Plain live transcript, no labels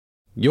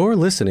You're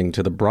listening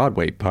to the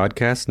Broadway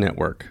Podcast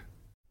Network.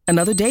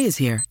 Another day is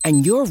here,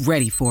 and you're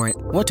ready for it.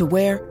 What to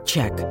wear?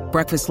 Check.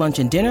 Breakfast, lunch,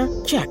 and dinner?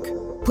 Check.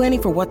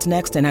 Planning for what's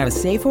next and how to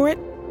save for it?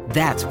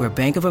 That's where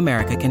Bank of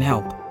America can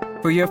help.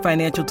 For your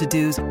financial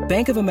to-dos,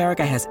 Bank of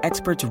America has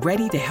experts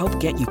ready to help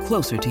get you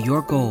closer to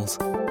your goals.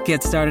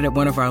 Get started at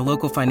one of our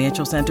local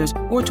financial centers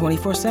or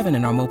 24/7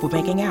 in our mobile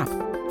banking app.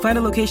 Find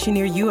a location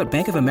near you at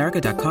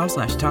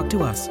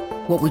bankofamerica.com/talktous.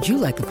 What would you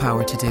like the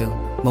power to do?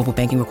 Mobile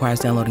banking requires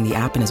downloading the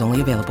app and is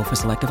only available for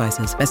select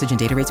devices. Message and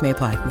data rates may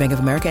apply. Bank of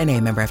America N.A.,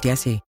 member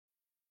FDIC.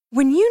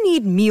 When you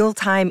need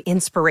mealtime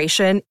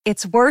inspiration,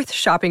 it's worth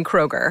shopping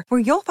Kroger, where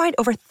you'll find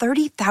over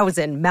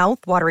 30,000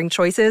 mouth-watering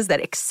choices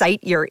that excite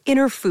your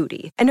inner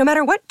foodie. And no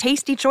matter what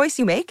tasty choice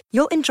you make,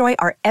 you'll enjoy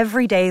our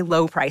everyday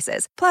low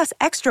prices, plus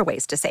extra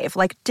ways to save,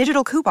 like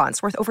digital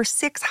coupons worth over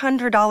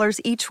 $600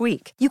 each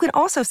week. You can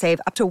also save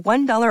up to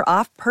 $1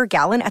 off per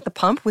gallon at the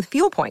pump with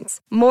fuel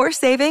points. More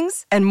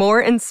savings and more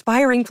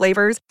inspiring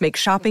flavors make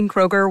shopping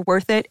Kroger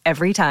worth it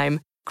every time.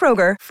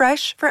 Kroger,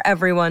 fresh for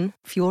everyone.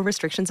 Fuel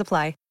restrictions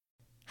apply.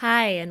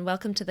 Hi, and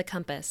welcome to The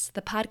Compass,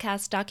 the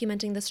podcast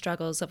documenting the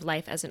struggles of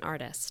life as an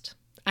artist.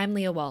 I'm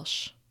Leah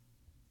Walsh.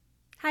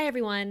 Hi,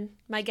 everyone.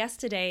 My guest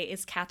today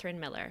is Catherine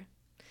Mueller.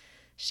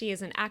 She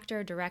is an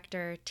actor,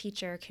 director,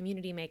 teacher,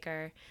 community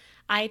maker.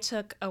 I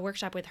took a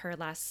workshop with her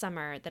last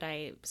summer that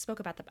I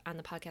spoke about on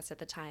the podcast at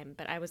the time,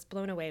 but I was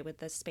blown away with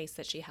the space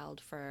that she held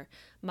for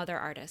mother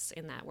artists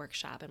in that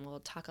workshop, and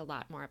we'll talk a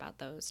lot more about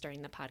those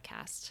during the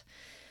podcast.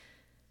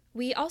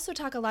 We also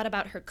talk a lot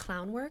about her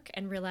clown work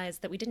and realize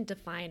that we didn't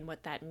define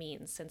what that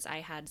means, since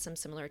I had some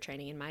similar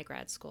training in my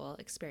grad school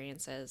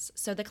experiences.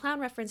 So the clown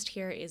referenced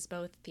here is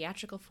both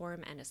theatrical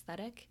form and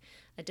aesthetic,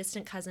 a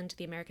distant cousin to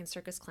the American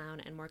circus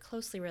clown and more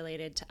closely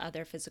related to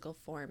other physical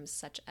forms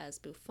such as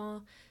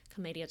buffon,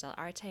 commedia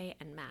dell'arte,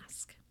 and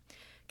mask.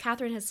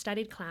 Catherine has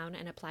studied clown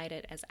and applied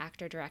it as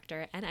actor,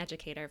 director, and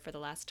educator for the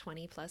last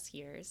 20 plus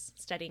years,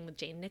 studying with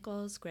Jane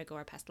Nichols,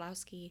 Gregor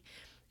Paslowski,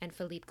 and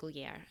Philippe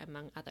Goulier,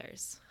 among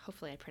others.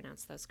 Hopefully I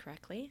pronounced those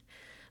correctly.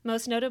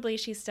 Most notably,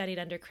 she studied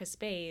under Chris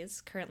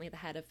Bays, currently the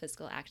head of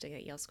physical acting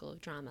at Yale School of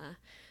Drama,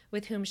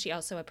 with whom she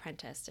also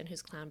apprenticed and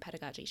whose clown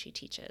pedagogy she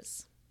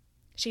teaches.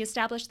 She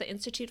established the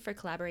Institute for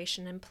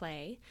Collaboration and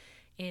Play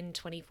in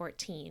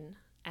 2014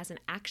 as an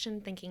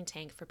action thinking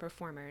tank for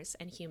performers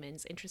and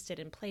humans interested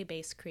in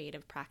play-based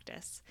creative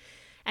practice.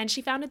 And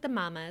she founded the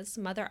Mamas,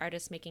 Mother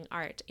Artists Making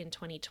Art, in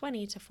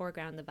 2020 to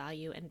foreground the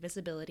value and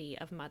visibility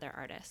of mother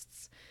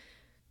artists.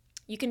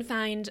 You can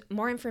find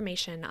more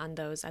information on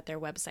those at their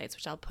websites,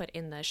 which I'll put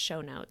in the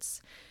show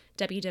notes,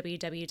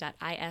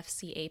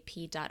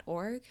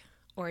 www.ifcap.org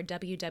or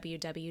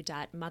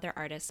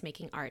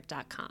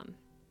www.motherartistsmakingart.com.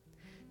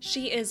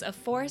 She is a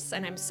force,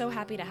 and I'm so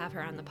happy to have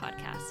her on the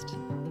podcast.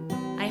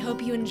 I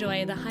hope you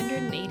enjoy the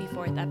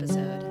 184th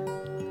episode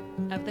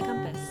of The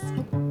Compass.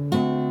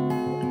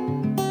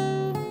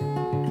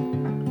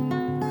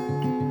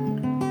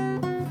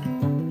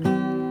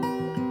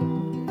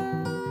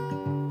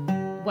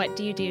 What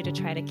do you do to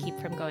try to keep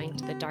from going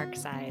to the dark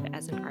side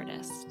as an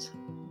artist?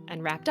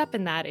 And wrapped up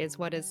in that is,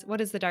 what does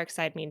the dark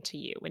side mean to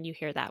you? When you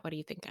hear that, what do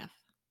you think of?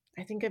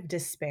 I think of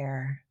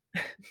despair.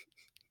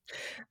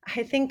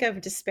 I think of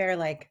despair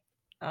like,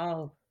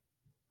 oh,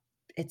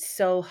 it's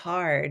so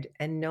hard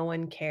and no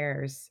one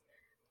cares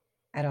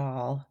at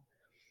all.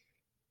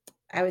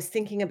 I was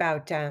thinking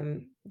about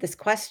this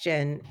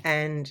question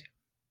and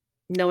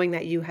knowing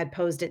that you had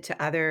posed it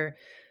to other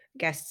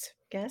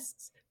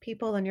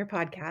people on your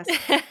podcast.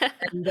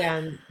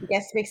 And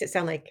guest makes it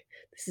sound like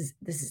this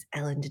is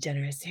Ellen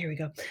DeGeneres. Here we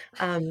go.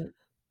 And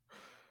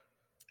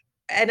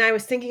I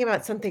was thinking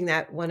about something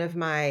that one of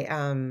my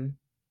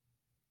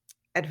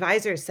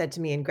advisors said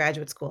to me in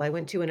graduate school. I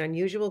went to an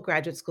unusual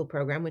graduate school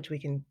program, which we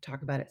can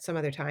talk about at some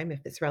other time if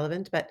it's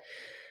relevant. But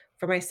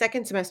for my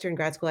second semester in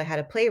grad school, I had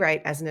a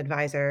playwright as an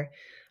advisor,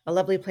 a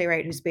lovely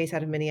playwright who's based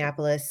out of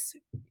Minneapolis.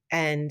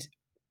 And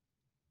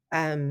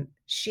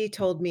she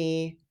told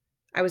me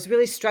I was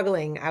really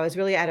struggling. I was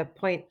really at a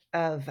point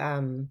of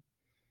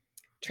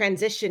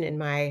transition in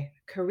my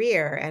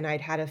career, and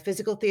I'd had a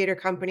physical theater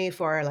company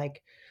for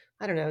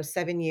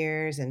 7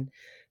 years,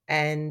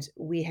 and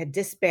we had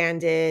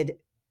disbanded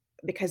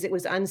because it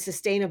was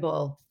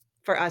unsustainable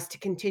for us to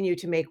continue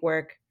to make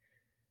work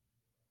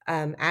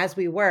as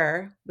we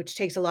were, which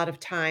takes a lot of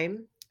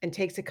time and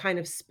takes a kind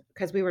of,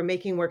 because we were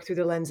making work through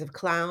the lens of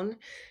clown,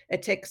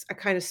 it takes a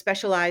kind of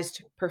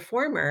specialized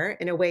performer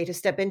in a way to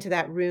step into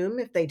that room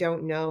if they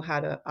don't know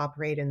how to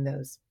operate in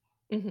those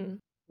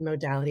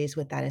modalities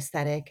with that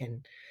aesthetic.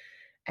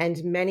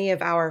 And many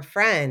of our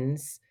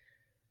friends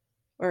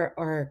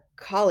or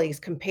colleagues,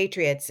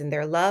 compatriots, and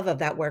their love of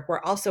that work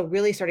were also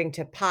really starting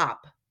to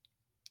pop,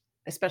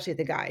 especially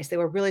the guys. They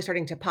were really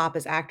starting to pop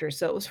as actors.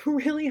 So it was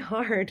really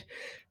hard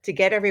to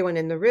get everyone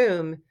in the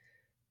room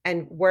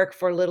and work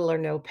for little or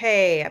no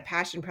pay, a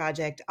passion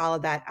project, all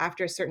of that.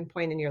 After a certain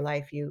point in your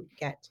life, you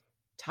get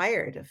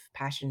tired of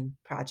passion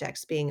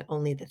projects being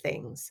only the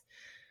things.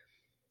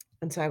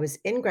 And so I was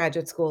in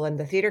graduate school and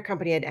the theater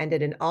company had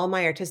ended and all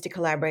my artistic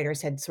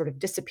collaborators had sort of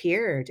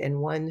disappeared in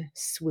one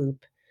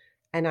swoop.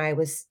 And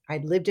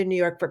I'd lived in New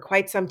York for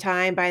quite some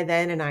time by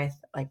then, and I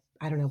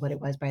don't know what it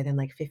was by then,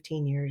 like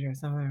 15 years or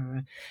something, I don't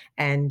know.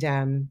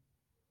 And,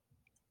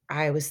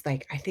 I was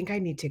like, "I think I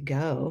need to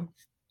go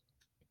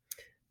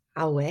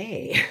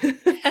away."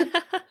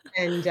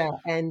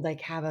 And,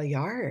 like, have a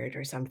yard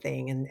or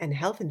something and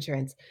health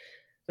insurance,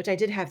 which I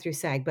did have through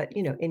SAG, but,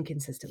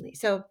 inconsistently.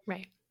 So,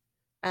 Right.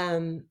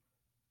 um,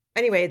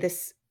 anyway,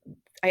 this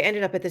I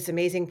ended up at this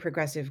amazing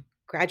progressive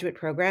graduate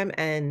program,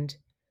 and,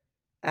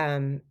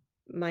 um,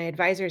 my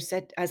advisor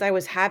said as I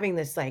was having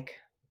this, like,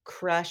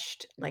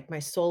 crushed like, my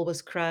soul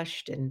was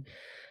crushed, and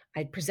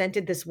I'd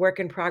presented this work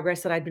in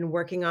progress that I'd been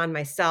working on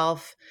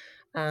myself,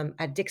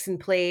 at Dixon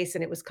Place,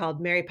 and it was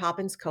called Mary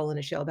Poppins: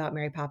 a show about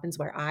Mary Poppins,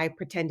 where I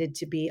pretended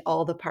to be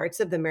all the parts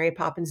of the Mary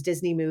Poppins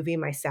Disney movie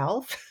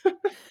myself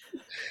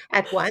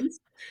at once,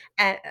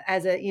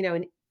 as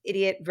an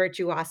idiot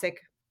virtuosic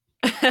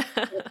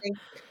sort of thing.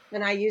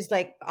 And I used,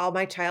 like, all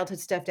my childhood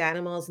stuffed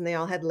animals, and they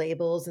all had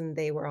labels, and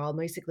they were all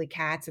basically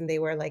cats, and they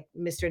were like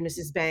Mr. and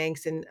Mrs.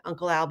 Banks and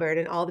Uncle Albert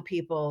and all the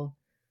people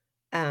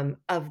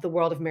of the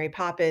world of Mary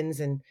Poppins,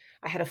 and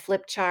I had a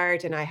flip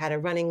chart, and I had a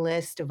running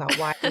list about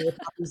why Mary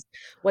Poppins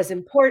was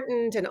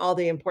important and all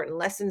the important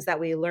lessons that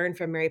we learned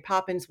from Mary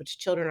Poppins, which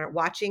children aren't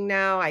watching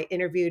now. I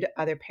interviewed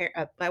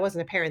I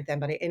wasn't a parent then,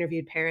 but I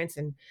interviewed parents,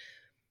 and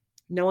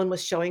no one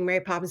was showing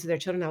Mary Poppins to their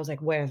children. I was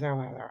like, "Where's"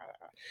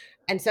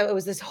 and so it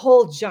was this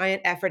whole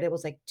giant effort. It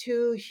was like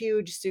 2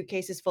 huge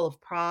suitcases full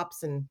of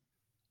props, and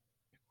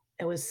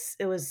it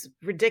was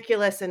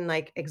ridiculous and,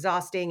 like,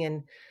 exhausting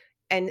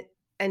and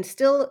and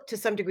still to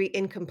some degree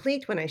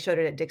incomplete when I showed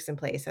it at Dixon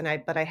Place,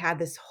 but I had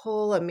this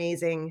whole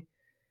amazing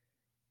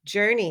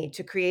journey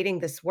to creating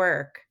this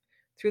work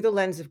through the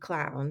lens of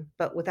clown,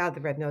 but without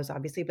the red nose,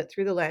 obviously, but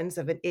through the lens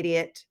of an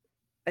idiot,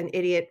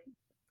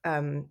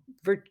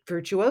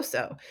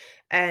 virtuoso,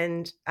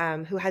 and,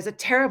 who has a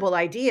terrible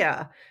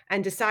idea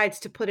and decides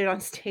to put it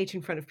on stage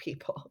in front of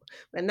people,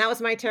 and that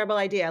was my terrible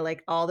idea,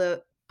 like, all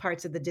the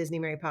parts of the Disney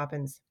Mary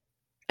Poppins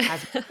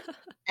as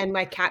and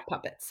my cat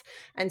puppets,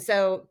 and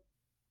so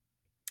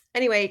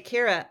anyway,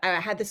 Kira,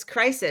 I had this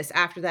crisis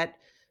after that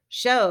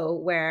show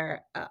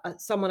where,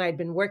 someone I'd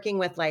been working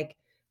with, like,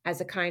 as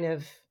a kind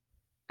of,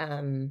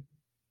 um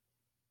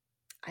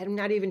I'm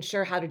not even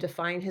sure how to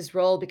define his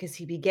role because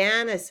he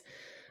began as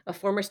a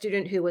former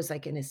student who was,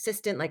 like, an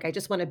assistant, like, "I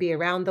just wanna be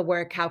around the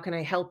work, how can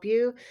I help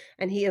you?"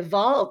 And he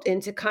evolved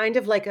into kind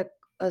of like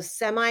a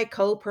semi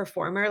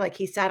co-performer, like,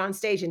 he sat on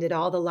stage and did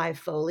all the live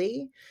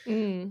Foley,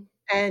 Mm.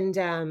 and,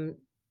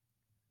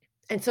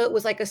 so it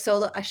was like a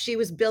solo she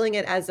was billing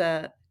it as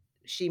a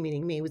she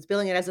meaning me, was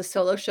billing it as a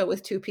solo show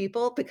with 2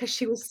 people because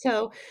she was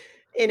so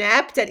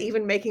inept at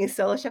even making a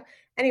solo show.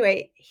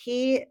 Anyway,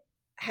 he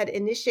had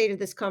initiated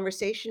this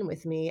conversation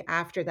with me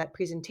after that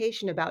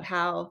presentation about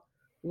how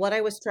what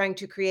I was trying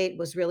to create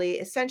was really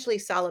essentially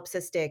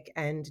solipsistic,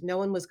 and no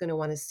one was gonna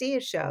wanna see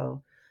a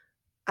show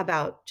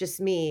about just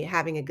me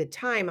having a good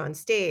time on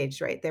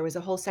stage, right? There was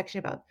a whole section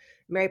about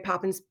Mary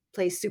Poppins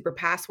plays super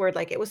password,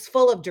 like, it was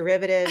full of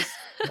derivatives.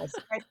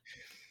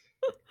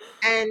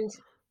 And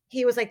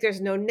he was like,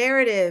 "There's no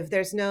narrative,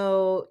 there's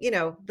no,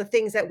 the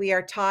things that we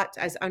are taught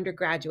as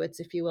undergraduates,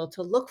 if you will,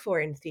 to look for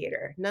in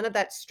theater. None of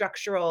that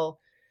structural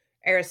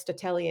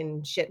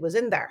Aristotelian shit was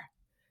in there.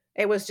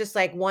 It was just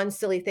like one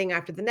silly thing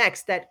after the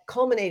next that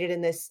culminated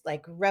in this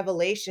like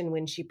revelation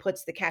when she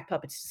puts the cat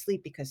puppets to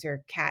sleep because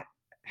her cat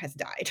has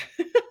died.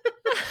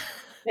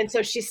 And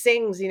so she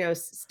sings,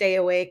 stay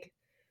awake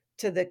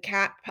to the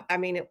cat. I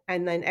mean,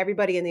 and then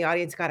everybody in the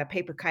audience got a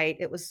paper kite.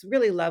 It was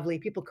really lovely.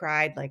 People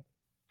cried like,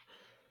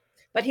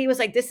 but he was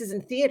like, this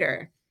isn't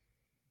theater.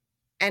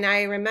 And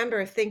I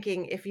remember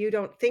thinking, if you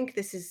don't think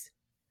this is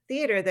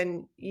theater,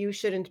 then you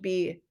shouldn't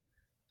be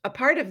a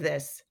part of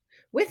this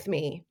with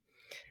me.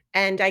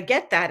 And I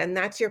get that, and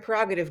that's your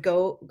prerogative.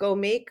 Go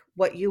make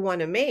what you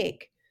wanna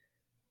make.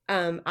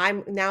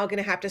 I'm now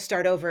gonna have to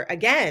start over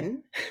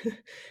again.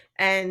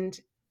 And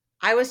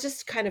I was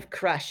just kind of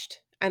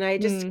crushed, and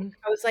Mm.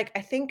 I was like,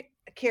 "I think"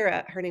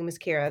 Kira, her name was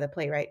Kira, the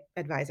playwright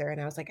advisor,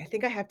 and I was like, "I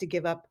think I have to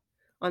give up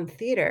on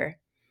theater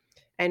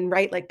and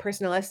write, like,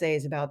 personal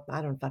essays about"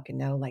 I don't fucking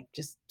know, like,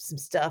 just some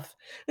stuff.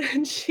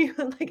 And she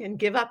was like, "And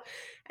give up."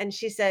 And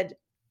she said,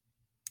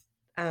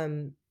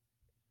 um,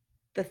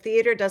 "The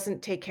theater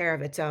doesn't take care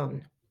of its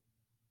own."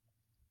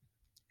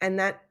 And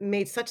that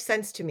made such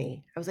sense to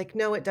me. I was like,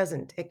 "No, it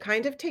doesn't. It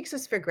kind of takes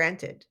us for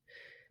granted."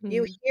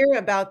 You Mm. hear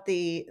about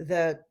the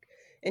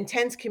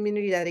intense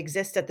community that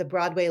exists at the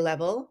Broadway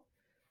level,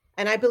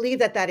 and I believe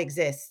that that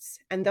exists,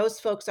 and those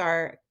folks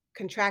are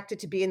contracted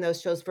to be in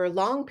those shows for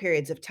long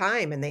periods of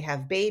time, and they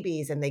have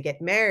babies, and they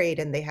get married,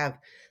 and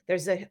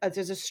there's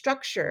a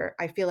structure,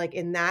 I feel like,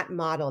 in that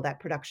model, that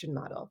production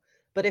model.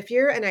 But if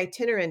you're an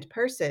itinerant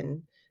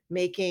person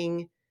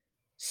making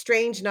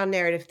strange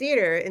non-narrative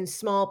theater in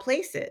small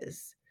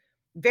places,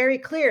 very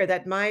clear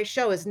that my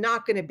show is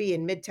not gonna be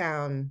in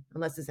Midtown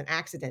unless it's an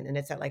accident and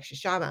it's at, like,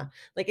 Shoshama.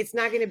 Like, it's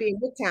not gonna be in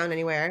Midtown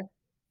anywhere.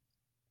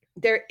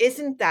 there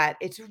isn't that.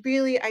 It's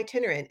really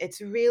itinerant.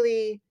 It's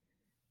really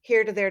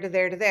here to there to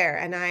there to there.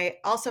 And I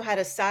also had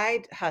a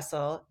side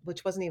hustle,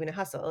 which wasn't even a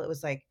hustle. It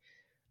was like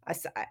a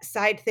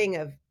side thing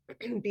of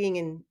being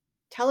in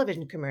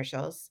television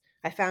commercials.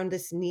 I found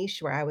this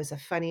niche where I was a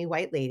funny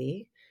white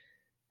lady,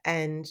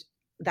 and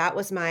that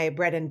was my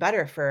bread and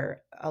butter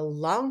for a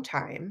long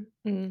time.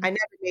 I Mm.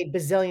 never made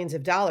bazillions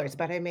of dollars,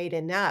 but I made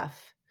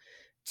enough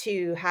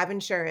to have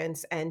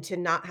insurance and to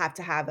not have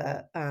to have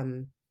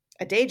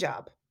a day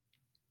job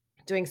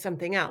doing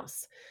something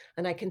else,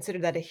 and I consider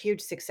that a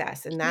huge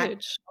success, and that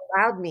Huge.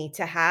 allowed me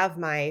to have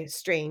my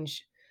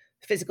strange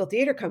physical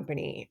theater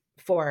company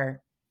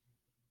for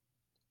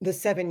the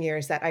 7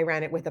 years that I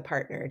ran it with a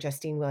partner,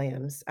 Justine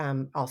Williams,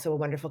 also a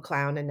wonderful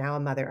clown and now a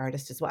mother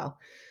artist as well.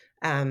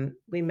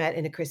 We met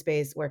in a Chris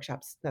Bay's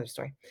workshops, another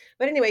story.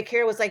 But anyway,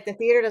 Kara was like, "The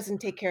theater doesn't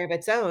take care of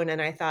its own,"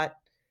 and I thought,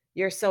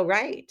 "You're so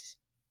right.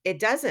 It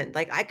doesn't."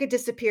 Like, I could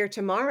disappear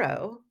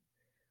tomorrow,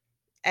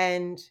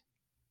 and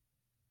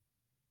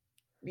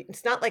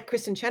it's not like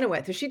Kristen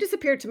Chenoweth. If she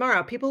disappeared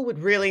tomorrow, people would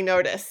really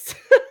notice.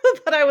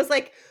 But I was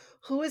like,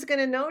 "Who is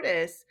gonna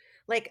notice?"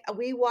 Like,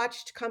 we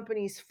watched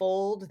companies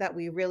fold that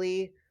we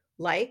really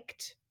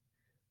liked.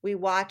 We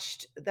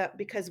watched that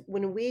because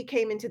when we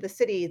came into the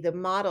city, the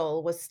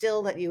model was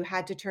still that you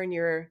had to turn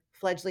your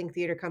fledgling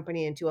theater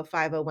company into a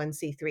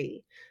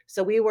 501(c)(3).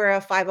 So we were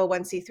a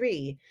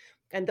 501(c)(3),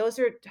 and those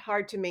are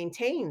hard to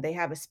maintain. They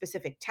have a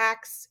specific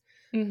tax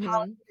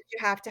policy Mhm. that you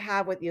have to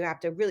have with you have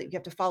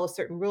to follow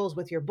certain rules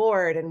with your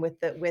board and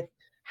with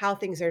how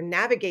things are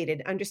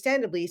navigated,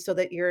 understandably, so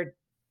that your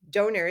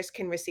donors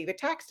can receive a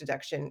tax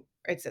deduction.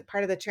 It's a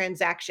part of the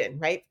transaction,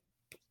 right?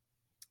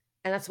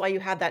 And that's why you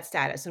have that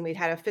status, and we'd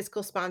had a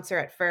fiscal sponsor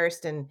at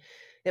first, and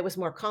it was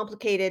more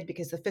complicated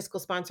because the fiscal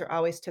sponsor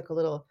always took a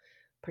little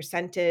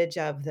percentage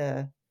of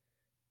the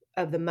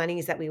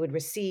monies that we would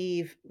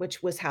receive,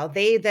 which was how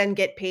they then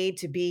get paid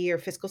to be your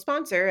fiscal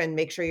sponsor and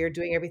make sure you're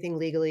doing everything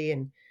legally,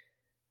 and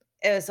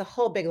it was a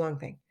whole big long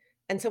thing.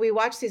 And so we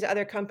watched these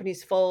other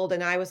companies fold,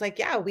 and I was like,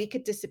 "Yeah, we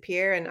could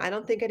disappear, and I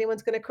don't think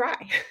anyone's gonna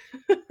cry."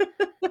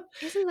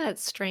 Isn't that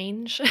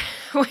strange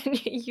when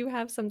you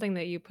have something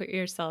that you put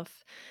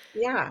yourself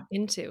Yeah,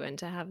 into and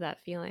to have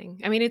that feeling?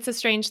 I mean, it's a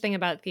strange thing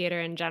about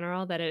theater in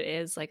general that it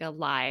is like a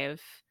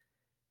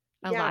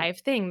yeah, live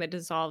thing that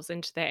dissolves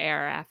into the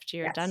air after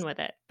you're done yes, with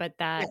it. But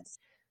that yes,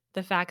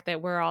 the fact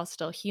that we're all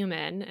still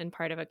human and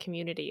part of a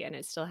community and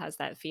it still has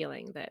that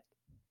feeling that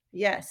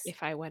yes.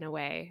 if I went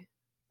away.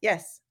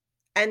 Yes.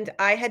 And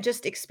I had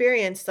just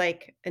experienced,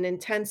 like, an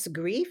intense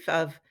grief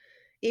of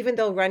even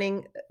though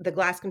running the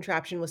glass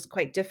contraption was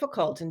quite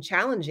difficult and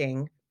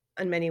challenging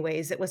in many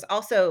ways, it was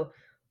also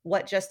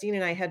what Justine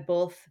and I had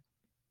both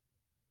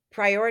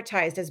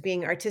prioritized as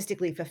being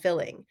artistically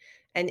fulfilling.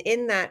 And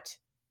in that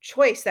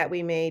choice that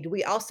we made,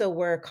 we also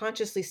were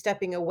consciously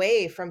stepping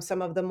away from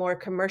some of the more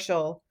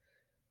commercial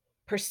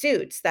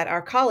pursuits that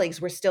our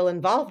colleagues were still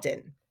involved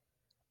in.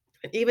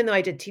 Even though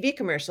I did TV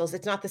commercials,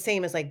 it's not the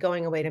same as, like,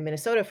 going away to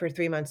Minnesota for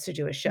 3 months to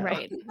do a show.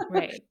 Right,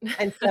 right.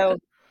 And so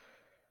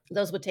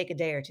those would take a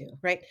day or 2,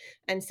 right?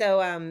 And so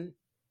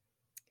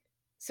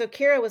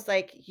Kira was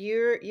like,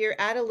 "You're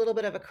at a little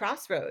bit of a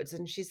crossroads,"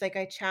 and she's like,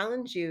 "I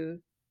challenge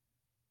you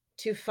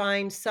to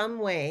find some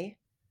way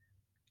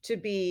to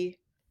be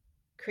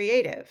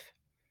creative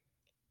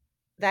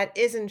that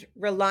isn't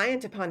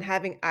reliant upon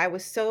having." I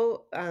was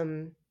so,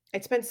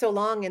 I'd spent so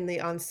long in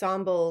the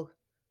ensemble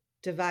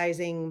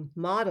devising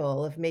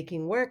model of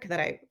making work that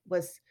I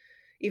was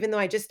even though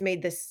I just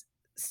made this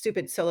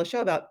stupid solo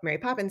show about Mary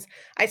Poppins,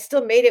 I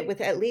still made it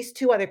with at least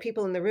 2 other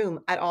people in the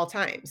room at all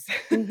times.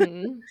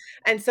 Mhm.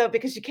 And so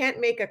because you can't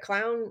make a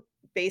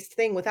clown-based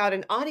thing without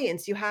an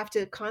audience, you have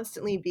to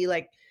constantly be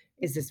like,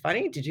 "Is this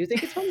funny? Did you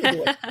think it's funny?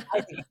 Do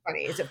I think it's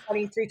funny? Is it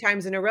funny 3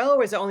 times in a row,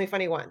 or is it only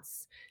funny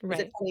once? Is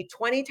it Right. funny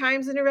 20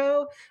 times in a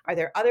row? Are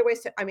there other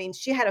ways to" I mean,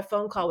 she had a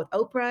phone call with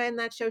Oprah in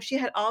that show. She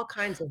had all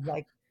kinds of,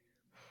 like,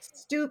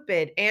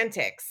 stupid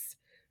antics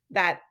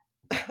that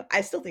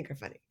I still think are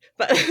funny,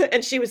 but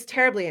and she was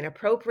terribly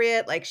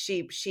inappropriate, like,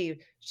 she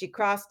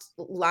crossed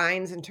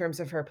lines in terms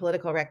of her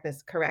political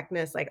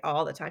correctness, like,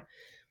 all the time.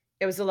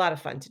 It was a lot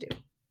of fun to do.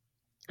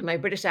 My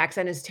British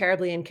accent is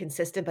terribly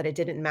inconsistent, but it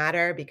didn't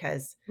matter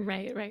because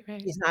Right, right,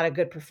 right. he's not a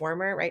good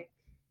performer, right?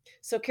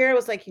 So Kara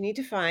was like, "You need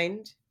to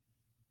find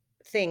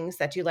things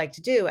that you like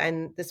to do,"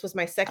 and this was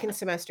my 2nd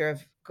semester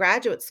of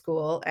graduate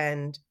school,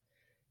 and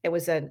it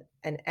was an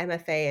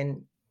MFA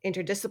in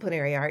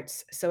interdisciplinary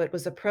arts, so it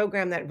was a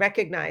program that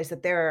recognized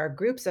that there are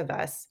groups of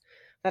us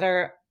that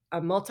are,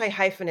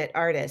 multi-hyphenate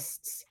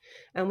artists,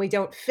 and we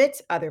don't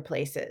fit other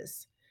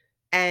places,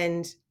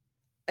 and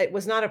it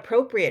was not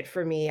appropriate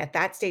for me at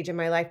that stage in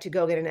my life to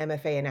go get an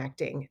MFA in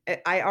acting.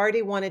 I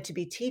already wanted to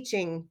be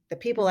teaching the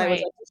people I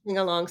was Right. auditioning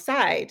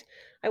alongside.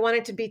 I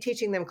wanted to be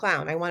teaching them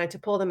clown. I wanted to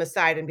pull them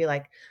aside and be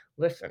like,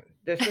 "Listen,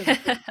 this is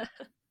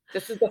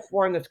the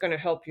form that's gonna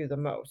help you the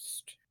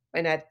most.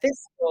 And at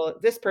this school,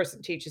 this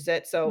person teaches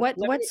it, so let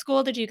What me."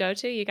 school did you go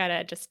to? You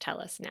gotta just tell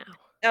us now.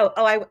 Oh,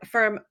 I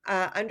from,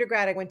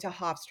 undergrad, I went to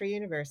Hofstra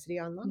University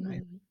on Long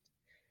Island, Mhm.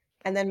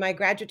 And then my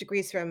graduate degree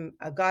is from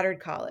Goddard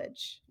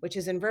College, which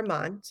is in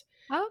Vermont.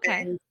 Oh,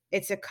 okay. And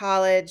it's a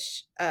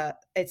college,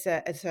 it's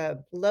a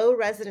low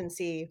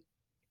residency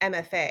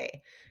MFA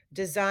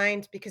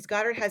designed because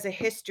Goddard has a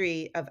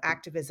history of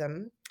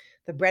activism.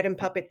 The Bread and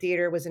Puppet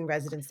Theater was in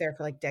residence there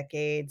for like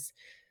decades.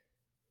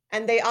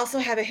 And they also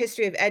have a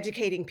history of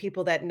educating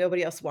people that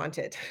nobody else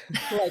wanted.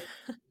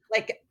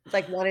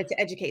 Like wanted to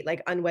educate,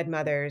 like, unwed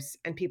mothers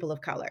and people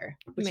of color,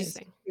 which is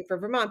Amazing. for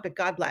Vermont, but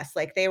God bless.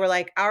 Like, they were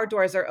like, "Our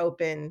doors are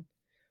open.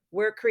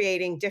 We're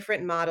creating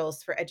different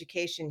models for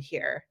education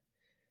here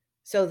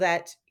so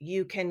that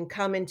you can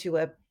come into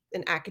an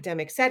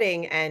academic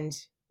setting, and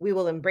we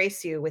will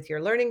embrace you with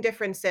your learning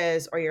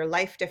differences or your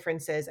life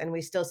differences, and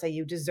we still say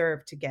you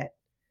deserve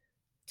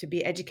to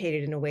be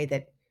educated in a way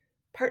that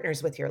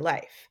partners with your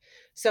life."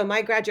 So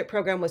my graduate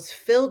program was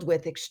filled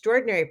with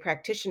extraordinary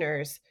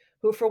practitioners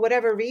who, for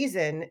whatever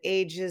reason,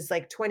 ages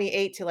like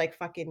 28 to like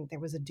fucking,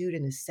 there was a dude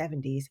in his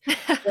 70s,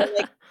 were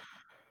like,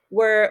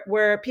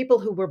 were people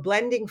who were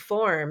blending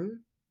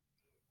form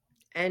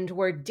and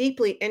were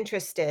deeply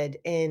interested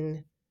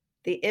in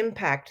the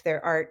impact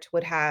their art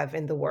would have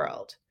in the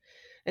world.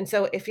 And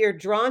so if you're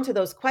drawn to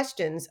those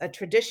questions, a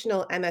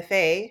traditional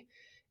MFA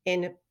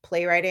in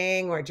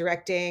playwriting or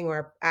directing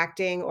or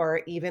acting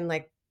or even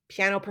like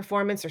piano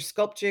performance or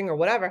sculpturing or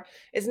whatever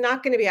is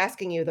not going to be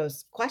asking you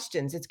those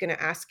questions. It's going to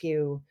ask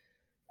you,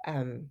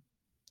 um,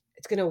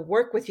 it's going to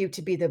work with you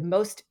to be the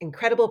most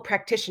incredible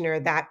practitioner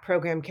that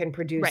program can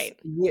produce Right.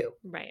 you.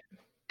 Right.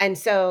 And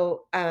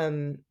so,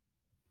 and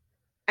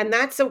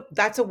that's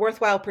a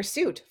worthwhile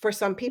pursuit for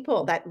some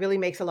people. That really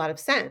makes a lot of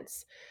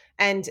sense.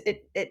 And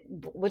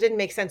didn't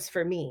make sense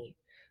for me.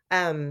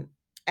 Um,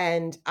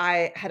 and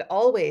I had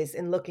always,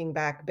 in looking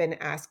back, been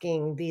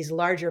asking these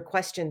larger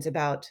questions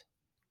about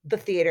the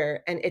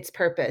theater and its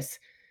purpose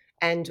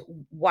and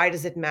why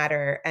does it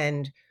matter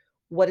and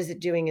what is it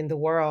doing in the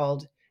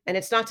world. And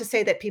it's not to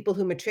say that people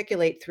who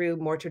matriculate through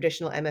more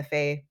traditional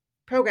MFA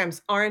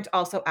programs aren't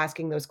also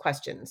asking those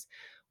questions.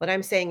 What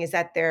I'm saying is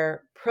that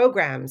their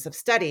programs of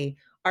study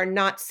are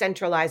not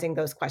centralizing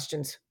those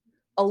questions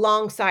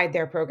alongside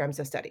their programs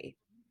of study.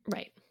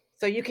 Right.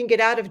 So you can get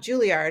out of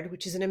Juilliard,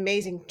 which is an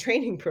amazing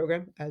training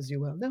program, as you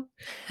well know,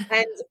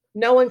 and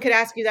no one could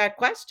ask you that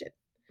question.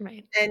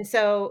 Right. And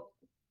so,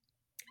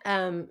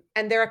 and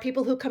there are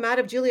people who come out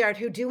of Juilliard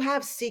who do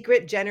have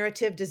secret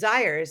generative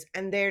desires,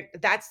 and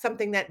that's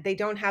something that they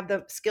don't have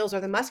the skills or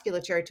the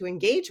musculature to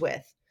engage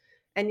with.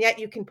 And yet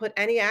you can put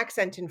any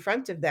accent in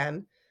front of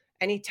them,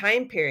 any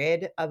time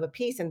period of a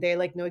piece, and they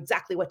like know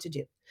exactly what to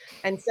do.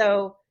 And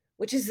so,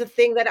 which is the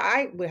thing that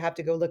I would have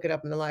to go look it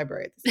up in the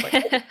library at this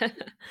point.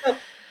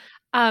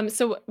 So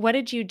So what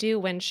did you do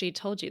when she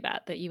told you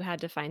that you had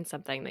to find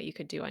something that you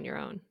could do on your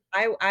own?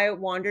 I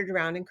wandered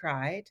around and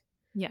cried.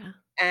 Yeah.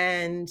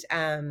 And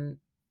and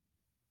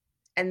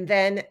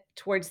then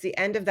towards the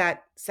end of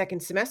that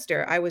second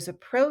semester, I was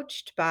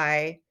approached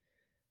by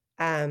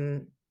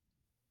um,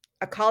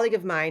 a colleague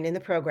of mine in the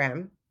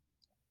program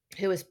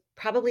who was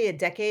probably a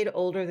decade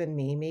older than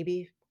me,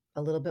 maybe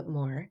a little bit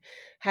more,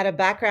 had a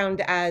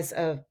background as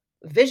a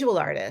visual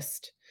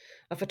artist,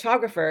 a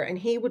photographer, and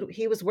he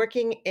was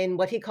working in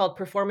what he called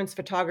performance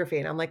photography.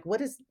 And I'm like,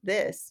 what is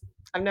this?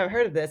 I've never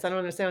heard of this. I don't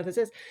understand what this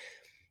is.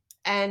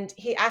 And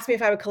he asked me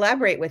if I would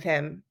collaborate with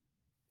him.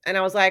 And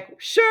I was like,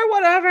 sure,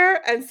 whatever.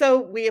 And so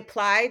we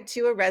applied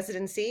to a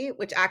residency,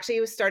 which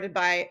actually was started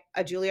by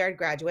a Juilliard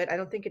graduate. I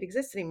don't think it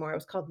exists anymore. It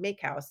was called Make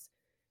House.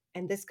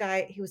 And this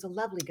guy, he was a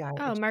lovely guy.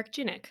 Oh, Mark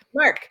Junick.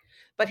 Mark,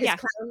 but his Yeah.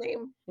 clown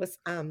name was,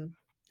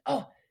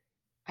 oh,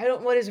 I don't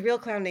know what his real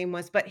clown name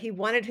was, but he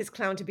wanted his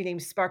clown to be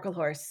named Sparkle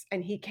Horse,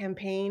 and he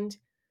campaigned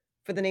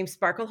for the name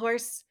Sparkle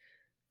Horse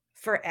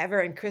forever.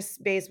 And Chris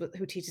Bays,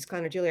 who teaches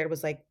clown at Juilliard,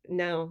 was like,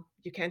 "No,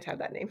 you can't have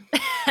that name."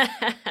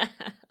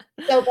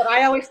 So, but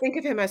I always think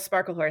of him as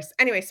Sparkle Horse.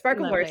 Anyway,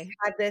 Sparkle Horse Lovely.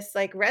 had this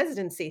like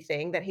residency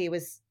thing that he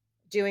was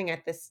doing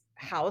at this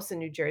house in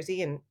New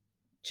Jersey, and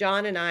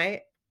John and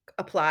I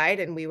applied,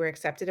 and we were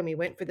accepted, and we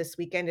went for this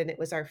weekend, and it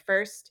was our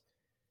first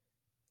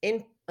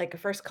in like a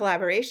first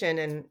collaboration,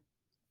 and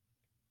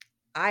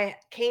I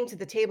came to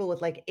the table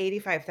with like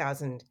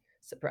 85,000,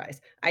 surprise,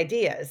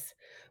 ideas,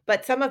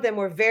 but some of them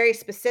were very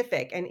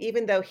specific. And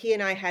even though he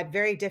and I had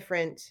very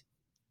different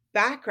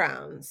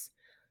backgrounds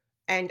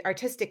and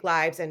artistic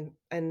lives and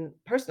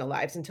personal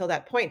lives until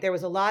that point, there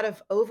was a lot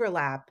of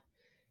overlap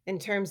in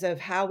terms of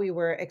how we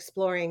were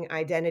exploring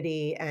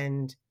identity.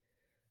 And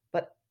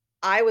but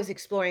I was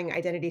exploring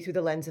identity through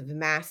the lens of the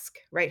mask,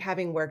 right?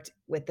 Having worked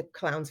with the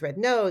clown's red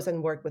nose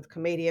and worked with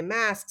comedian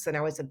masks, and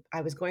I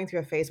was going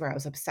through a phase where I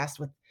was obsessed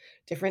with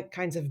different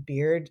kinds of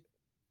beard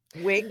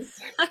wigs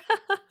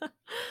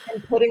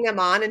and putting them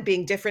on and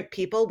being different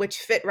people, which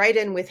fit right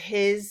in with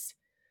his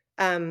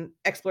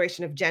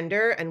exploration of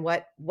gender and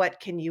what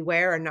can you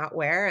wear or not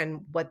wear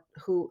and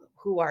who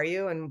are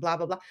you and blah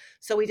blah blah.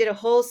 So we did a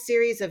whole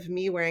series of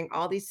me wearing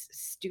all these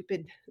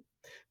stupid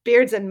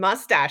beards and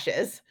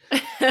mustaches.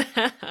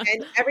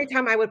 And every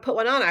time I would put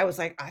one on, I was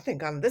like, "I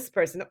think I'm this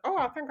person. Oh,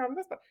 I think I'm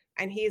this one."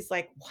 And he's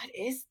like, "What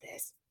is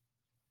this?"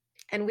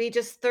 And we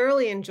just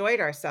thoroughly enjoyed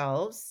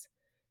ourselves.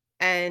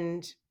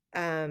 And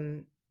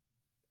um,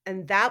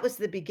 and that was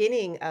the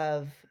beginning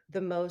of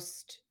the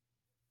most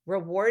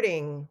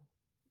rewarding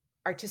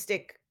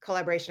artistic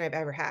collaboration I've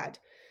ever had.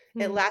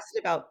 It Hmm. lasted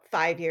about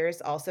 5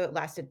 years also, it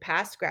lasted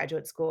past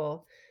graduate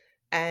school,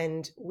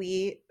 and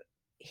we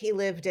he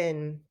lived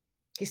in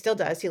he still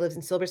does, he lives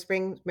in Silver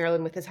Spring,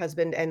 Maryland with his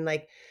husband, and,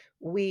 like,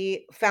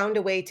 we found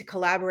a way to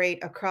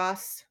collaborate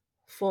across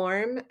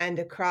form and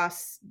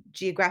across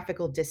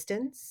geographical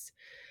distance,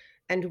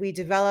 and we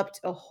developed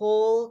a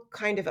whole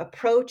kind of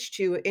approach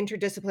to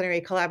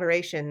interdisciplinary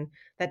collaboration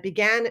that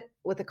began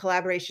with a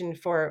collaboration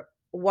for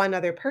one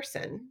other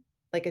person,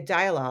 like a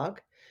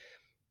dialogue,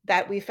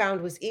 that we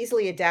found was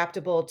easily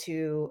adaptable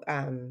to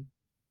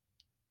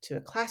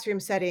a classroom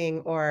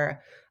setting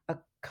or a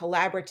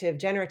collaborative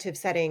generative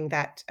setting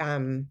that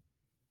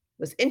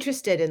was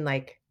interested in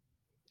like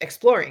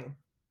exploring.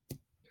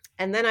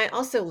 And then I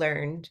also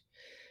learned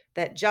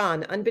that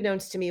John,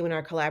 unbeknownst to me when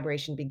our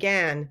collaboration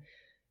began,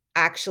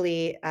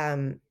 actually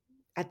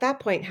at that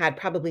point had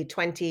probably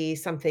 20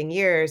 something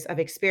years of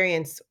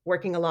experience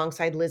working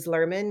alongside Liz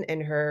Lerman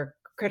in her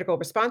critical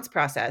response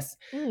process.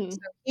 So Mm.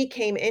 he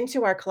came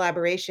into our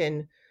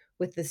collaboration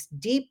with this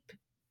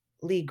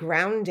deeply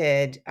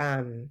grounded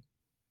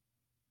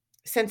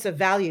sense of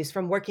values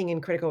from working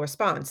in critical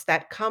response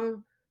that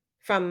come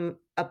from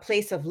a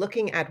place of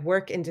looking at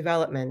work and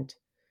development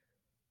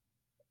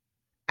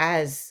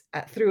as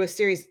through a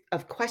series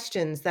of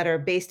questions that are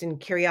based in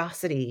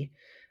curiosity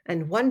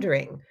and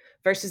wondering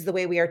versus the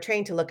way we are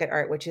trained to look at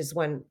art, which is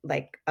one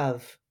like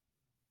of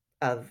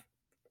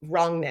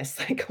wrongness,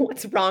 like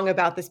what's wrong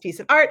about this piece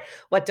of art,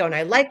 what don't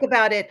I like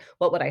about it,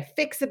 what would I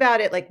fix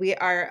about it, like we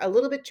are a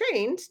little bit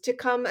trained to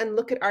come and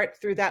look at art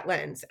through that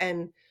lens,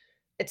 and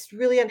it's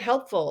really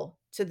unhelpful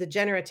to the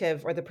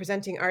generative or the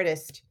presenting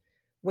artist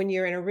when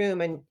you're in a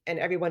room and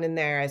everyone in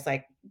there is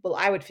like, well,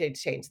 I would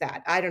change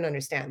that. I don't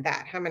understand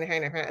that. How many,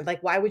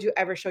 like, why would you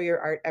ever show your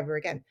art ever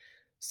again?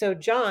 So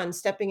John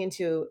stepping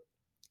into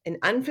an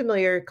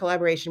unfamiliar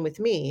collaboration with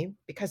me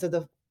because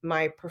of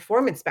my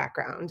performance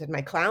background and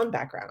my clown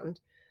background,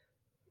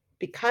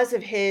 because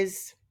of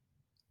his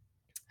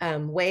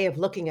way of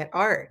looking at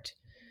art.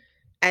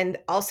 And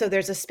also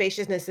there's a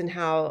spaciousness in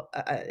how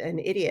an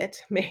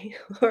idiot may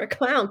or a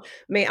clown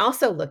may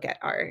also look at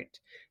art,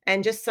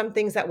 and just some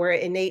things that were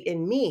innate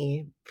in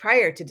me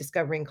prior to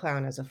discovering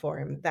clown as a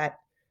form that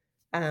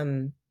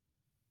um,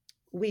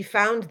 we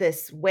found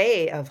this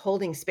way of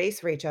holding space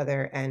for each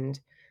other and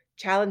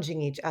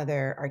challenging each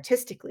other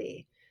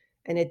artistically.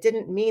 And it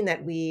didn't mean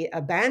that we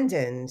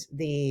abandoned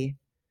the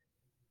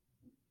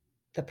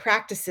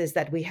practices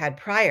that we had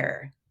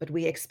prior, but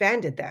we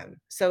expanded them.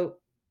 So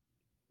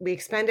we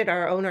expanded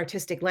our own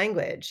artistic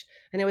language,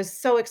 and it was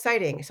so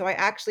exciting. So I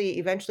actually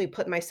eventually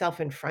put myself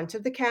in front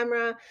of the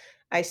camera.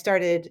 I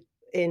started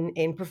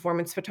in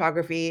performance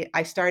photography.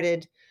 I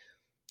started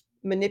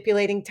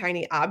manipulating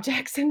tiny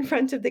objects in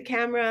front of the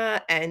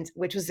camera, and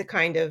which was a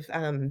kind of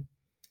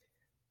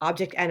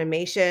object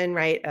animation,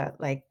 right?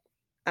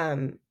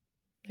 Um,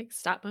 Like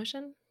stop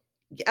motion?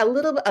 a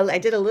little bit. I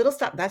did a little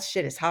stop. That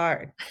shit is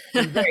hard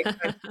and very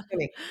time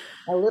consuming.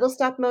 A little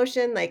stop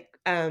motion,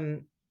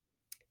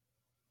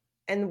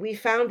 and we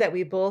found that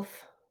we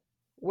both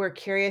were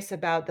curious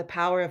about the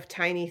power of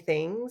tiny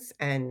things,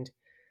 and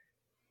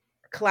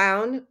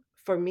clown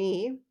for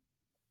me,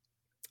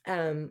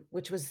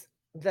 which was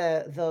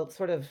the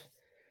sort of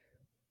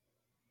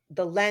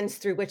the lens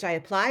through which I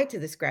applied to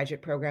this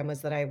graduate program,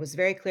 was that I was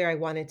very clear I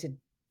wanted to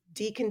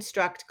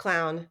deconstruct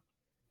clown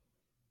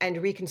and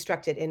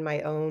reconstruct it in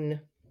my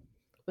own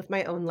with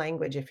my own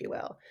language, if you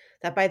will.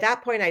 That by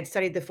that point, I'd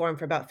studied the form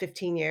for about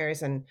 15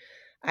 years, and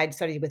I'd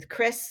studied with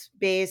Chris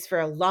Bays for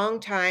a long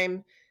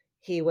time.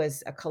 He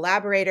was a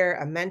collaborator,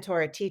 a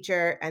mentor, a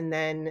teacher, and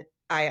then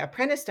I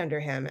apprenticed under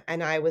him.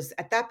 And I was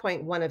at that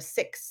point one of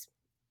six,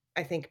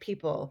 I think,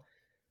 people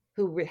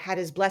who had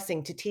his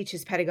blessing to teach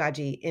his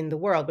pedagogy in the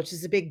world, which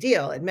is a big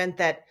deal. It meant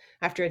that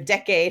after a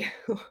decade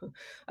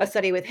of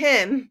study with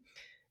him,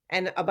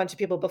 and a bunch of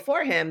people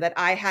before him, that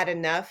I had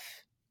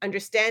enough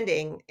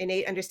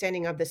innate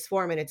understanding of this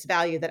form and its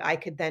value, that I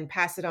could then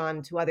pass it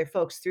on to other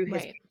folks through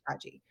his Right.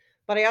 pedagogy.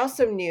 But I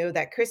also knew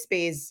that Chris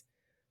Bays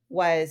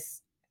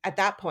was at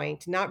that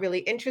point not really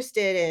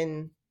interested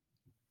in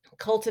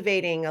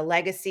cultivating a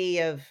legacy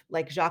of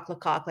like Jacques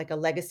Lecoq, like a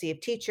legacy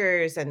of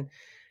teachers, and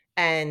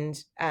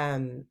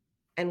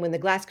and when the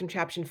glass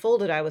contraption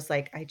folded, I was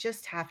like, I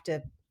just have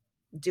to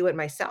do it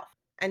myself.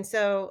 And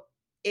so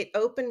it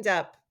opened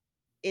up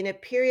in a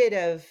period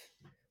of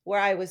where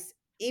I was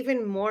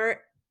even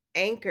more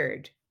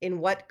anchored in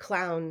what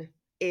clown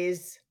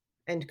is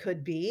and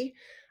could be.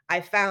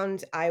 I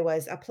found I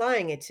was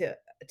applying it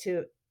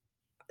to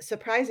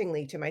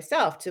surprisingly to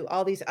myself, to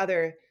all these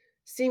other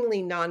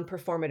seemingly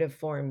non-performative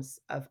forms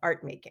of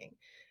art making.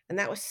 And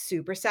that was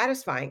super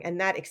satisfying. And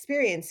that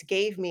experience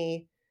gave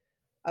me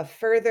a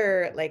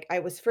further like I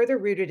was further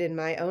rooted in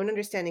my own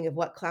understanding of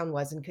what clown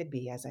was and could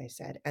be, as I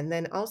said. And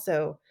then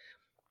also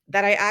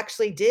that I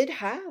actually did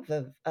have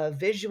a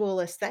visual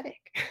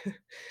aesthetic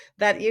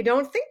that you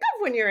don't think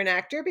of when you're an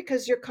actor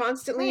because you're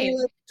constantly, Right.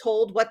 like,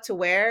 told what to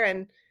wear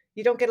and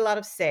you don't get a lot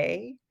of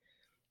say,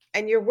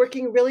 and you're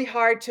working really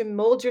hard to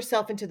mold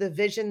yourself into the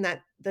vision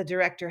that the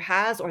director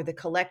has or the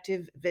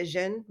collective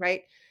vision,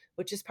 right?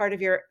 Which is part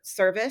of your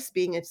service,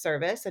 being at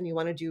service, and you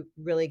wanna do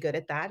really good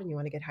at that, and you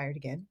wanna get hired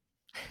again.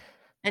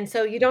 And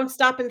so you don't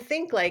stop and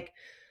think, like,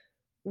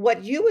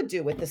 what you would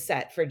do with the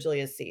set for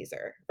Julius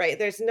Caesar, right?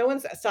 There's no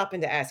one's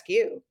stopping to ask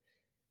you.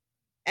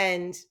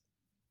 And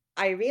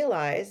I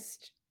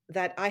realized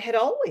that I had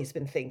always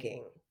been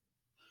thinking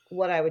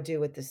what I would do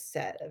with the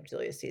set of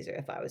Julius Caesar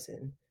if I was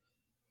in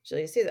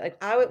Julius Caesar.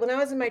 Like, I would when I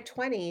was in my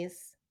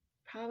 20s,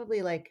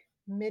 probably, like,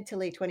 mid to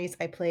late 20s,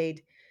 I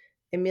played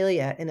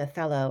Emilia in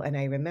Othello, and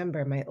I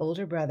remember my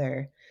older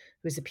brother,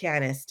 who was a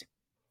pianist,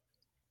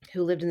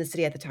 who lived in the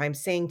city at the time,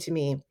 saying to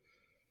me,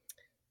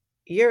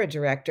 "You're a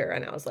director,"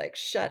 and I was like,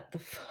 "Shut the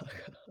fuck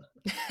up."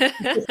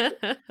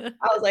 I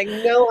was like,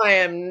 "No, I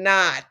am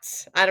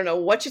not. I don't know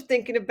what you're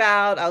thinking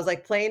about." I was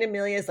like, "Playing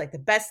Amelia is like the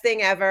best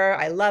thing ever.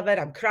 I love it.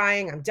 I'm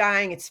crying. I'm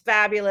dying. It's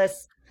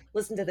fabulous.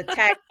 Listen to the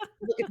text.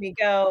 Look at me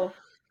go."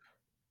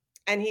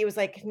 And he was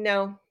like,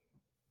 "No,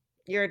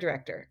 you're a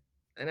director."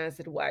 And I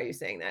said, "Why are you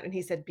saying that?" And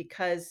he said,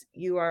 "Because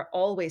you are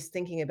always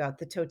thinking about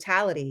the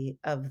totality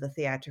of the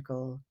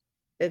theatrical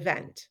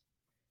event."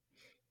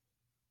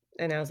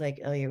 And I was like,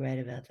 "Oh, you're right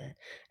about that."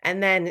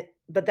 And then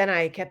but then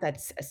I kept that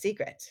a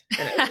secret,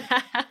 and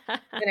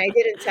I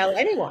didn't tell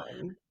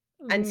anyone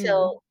Mm.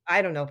 until,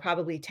 I don't know,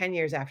 probably 10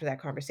 years after that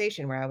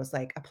conversation where I was,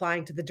 like,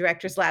 applying to the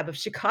Directors Lab of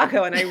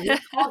Chicago, and I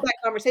recalled that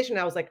conversation,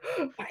 and I was like,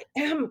 I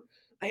am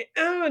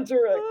a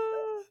director,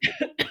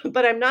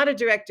 but I'm not a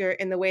director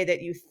in the way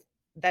that you th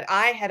that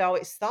I had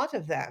always thought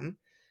of them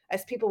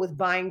as people with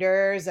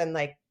binders and,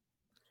 like,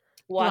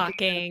 walking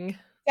around Blocking.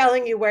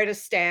 telling you where to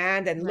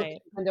stand and look at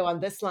Right. the window on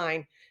this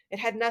line. It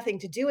had nothing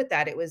to do with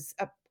that. It was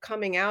a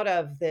coming out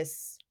of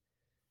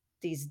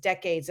these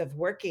decades of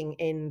working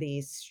in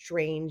these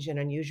strange and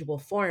unusual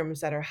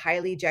forms that are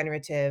highly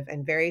generative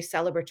and very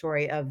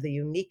celebratory of the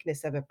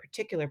uniqueness of a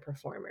particular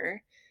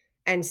performer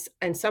and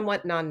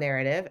somewhat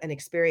non-narrative and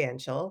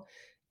experiential,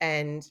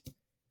 and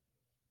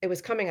it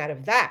was coming out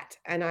of that,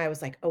 and I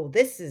was like, "Oh,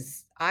 this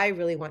is I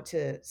really want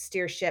to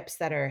steer ships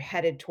that are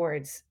headed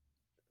towards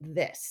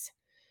this,"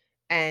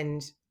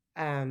 and,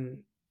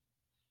 um,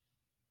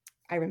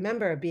 I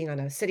remember being on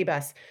a city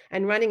bus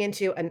and running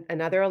into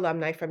another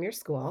alumni from your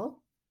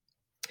school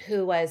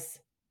who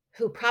was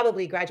who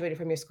probably graduated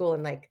from your school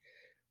in, like,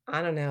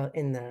 I don't know,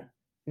 in the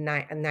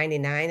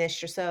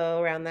 99-ish or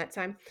so around that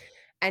time,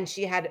 and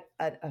she had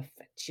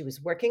she was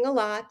working a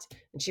lot,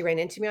 and she ran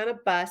into me on a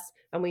bus,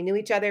 and we knew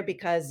each other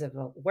because of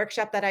a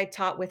workshop that I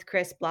taught with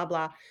Chris, blah,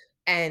 blah,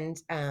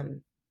 and,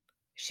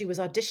 she was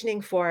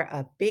auditioning for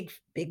a big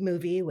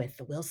movie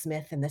with Will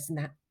Smith and this and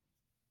that,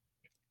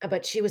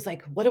 but she was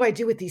like, "What do I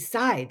do with these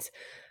sides?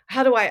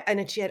 How do I" and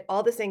then she had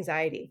all this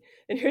anxiety,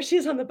 and here she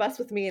is on the bus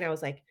with me, and I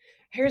was like,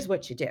 "Here's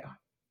what you do."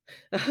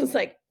 I was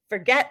like,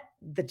 "Forget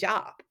the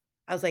job."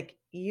 I was like,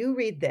 "You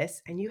read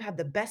this and you have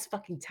the best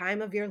fucking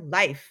time of your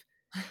life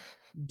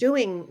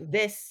doing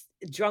this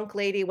drunk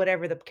lady,"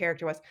 whatever the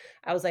character was.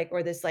 I was like,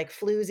 or this like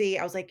floozy.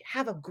 I was like,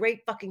 "Have a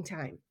great fucking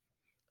time."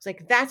 I was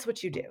like, "That's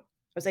what you do."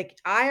 I was like,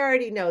 "I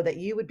already know that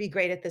you would be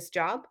great at this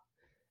job.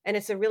 And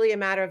it's really a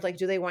matter of like,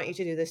 do they want you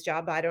to do this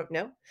job? I don't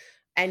know.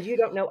 And you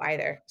don't know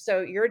either.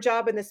 So your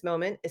job in this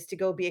moment is to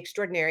go be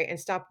extraordinary and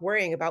stop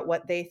worrying about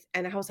what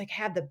and I was like,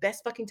 have the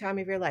best fucking time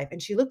of your life.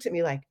 And she looked at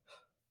me like,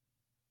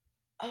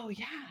 "Oh,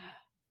 yeah."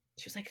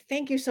 She was like,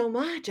 "Thank you so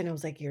much." And I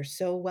was like, "You're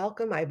so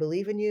welcome. I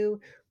believe in you.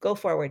 Go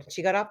forward."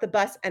 She got off the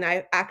bus, and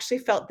I actually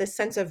felt this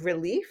sense of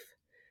relief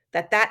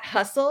that that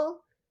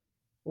hustle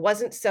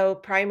wasn't so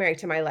primary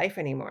to my life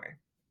anymore.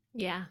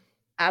 Yeah.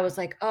 I was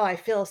like, "Oh, I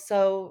feel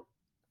so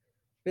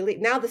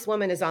relieved." Now this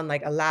woman is on,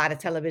 like, a lot of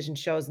television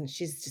shows, and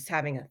she's just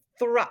having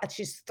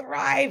she's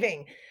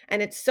thriving,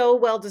 and it's so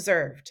well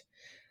deserved.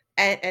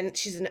 And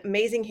she's an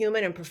amazing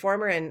human and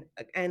performer, and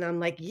I'm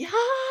like, "Yeah."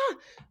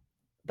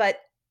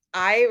 But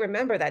I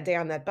remember that day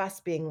on that bus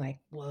being like,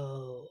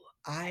 "Whoa."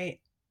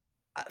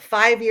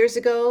 5 years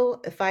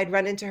ago, if I'd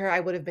run into her, I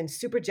would have been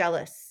super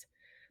jealous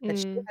that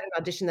she Mm. had an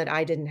audition that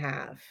I didn't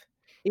have,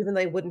 even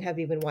though they wouldn't have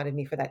even wanted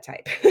me for that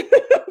type.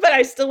 But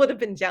I still would have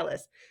been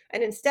jealous.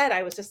 And instead,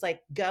 I was just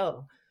like,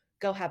 "Go.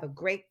 Go have a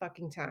great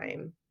fucking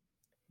time.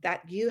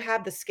 That you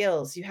have the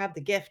skills, you have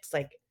the gifts."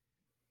 Like,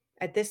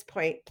 at this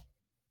point,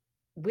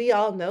 we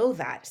all know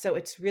that. So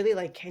it's really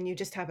like, can you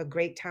just have a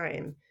great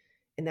time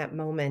in that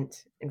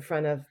moment in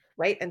front of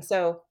right? And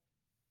so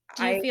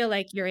Do you I feel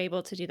like you're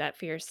able to do that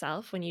for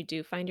yourself when you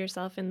do find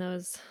yourself in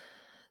those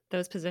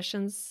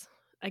positions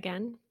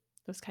again?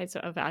 Those kinds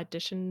of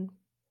audition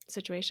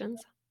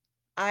situations?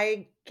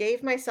 I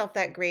gave myself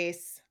that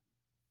grace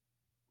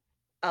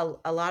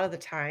a lot of the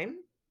time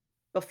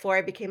before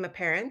I became a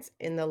parent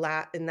in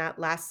that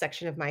last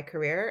section of my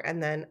career,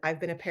 and then I've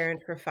been a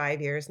parent for 5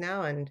 years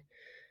now, and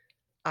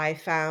I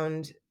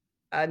found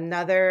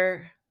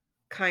another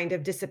kind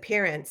of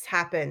disappearance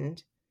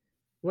happened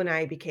when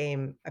I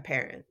became a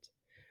parent.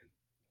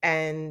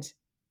 And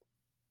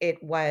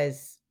it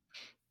was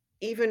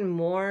even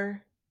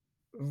more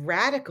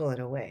radical in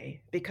a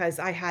way because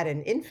I had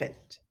an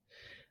infant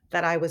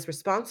that I was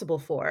responsible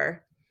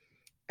for.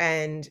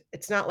 And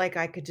it's not like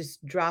I could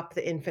just drop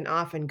the infant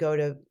off and go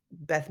to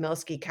Beth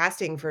Melsky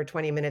casting for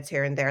 20 minutes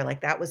here and there.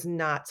 Like that was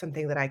not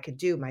something that I could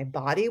do. My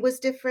body was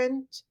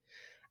different.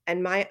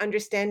 And my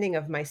understanding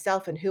of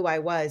myself and who I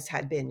was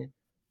had been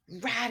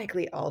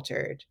radically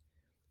altered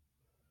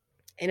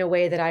in a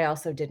way that I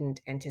also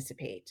didn't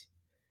anticipate.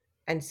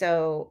 And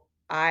so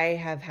I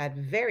have had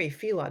very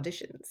few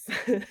auditions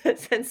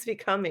since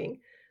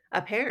becoming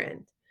a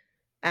parent.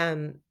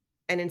 Um,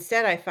 and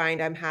instead, I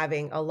find I'm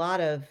having a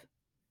lot of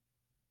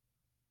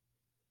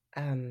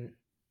um,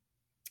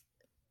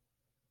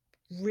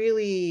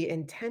 really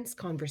intense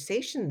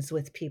conversations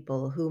with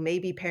people who may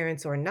be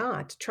parents or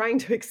not, trying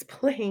to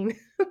explain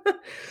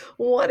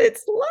what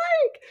it's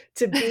like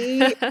to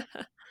be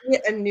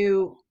a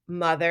new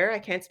mother. I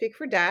can't speak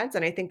for dads,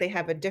 and I think they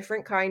have a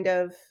different kind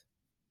of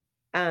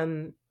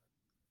um,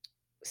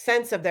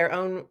 sense of their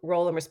own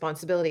role and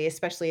responsibility,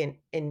 especially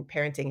in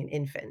parenting an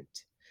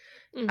infant.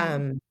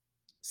 Mhm. Um,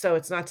 so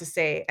it's not to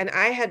say and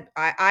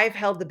I've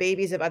held the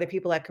babies of other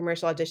people at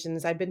commercial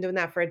auditions. I've been doing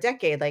that for a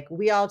decade. Like,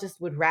 we all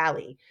just would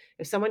rally.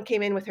 If someone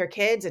came in with her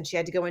kids and she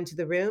had to go into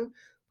the room,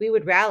 we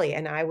would rally,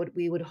 and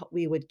we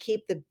would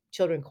keep the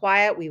children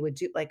quiet. We would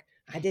do like,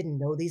 I didn't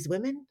know these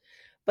women,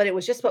 but it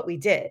was just what we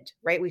did,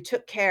 right? We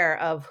took care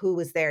of who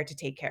was there to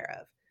take care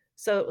of.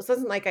 So it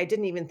wasn't like I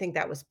didn't even think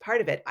that was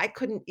part of it. I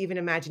couldn't even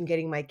imagine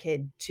getting my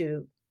kid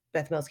to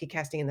Beth Melsky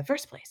casting in the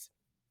first place,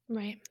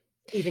 Right.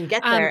 even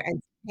get there Um,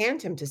 and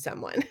hand him to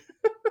someone.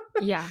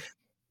 yeah.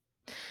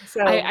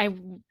 So I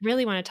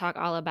really wanna talk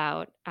all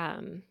about,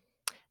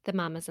 the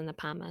mamas and the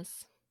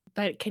pamas.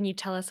 But can you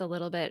tell us a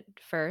little bit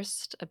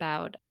first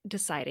about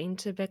deciding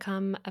to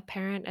become a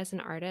parent as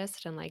an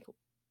artist and, like,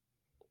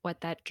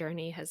 what that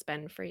journey has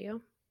been for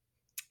you?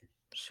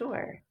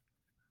 sure.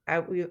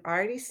 We've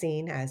already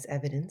seen, as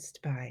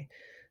evidenced by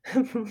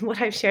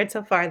what I've shared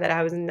so far, that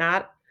I was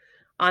not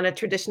on a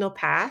traditional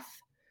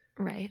path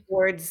Right.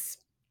 towards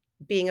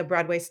being a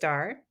Broadway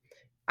star.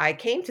 I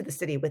came to the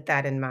city with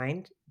that in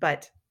mind,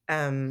 but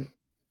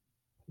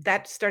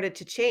that started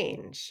to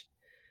change.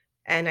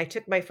 And I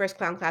took my first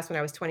clown class when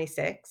I was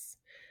 26,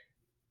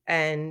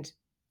 and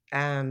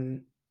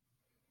um,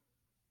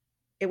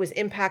 it was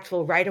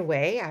impactful right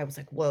away. I was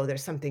like, "Whoa,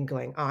 there's something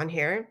going on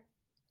here,"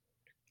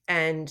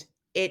 and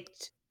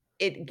it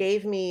it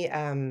gave me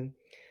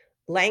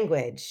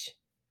language,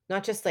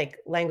 not just like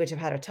language of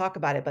how to talk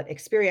about it, but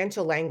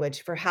experiential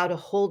language for how to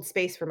hold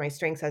space for my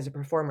strengths as a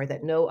performer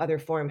that no other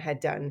form had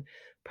done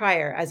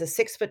prior. As a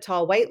 6 foot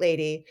tall white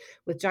lady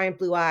with giant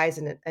blue eyes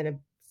and a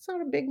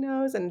sort of big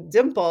nose and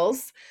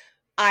dimples,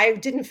 I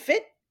didn't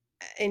fit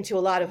into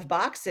a lot of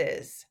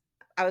boxes.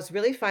 I was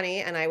really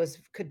funny and I was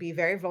could be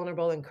very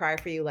vulnerable and cry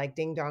for you like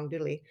ding dong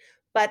doodly,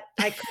 but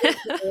I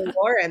couldn't play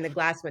Laura in the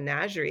Glass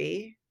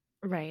Menagerie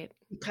Right.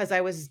 because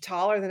I was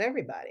taller than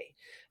everybody.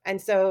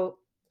 And so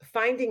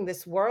finding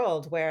this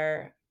world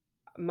where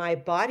my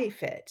body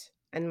fit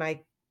and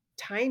my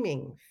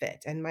timing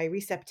fit and my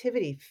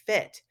receptivity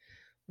fit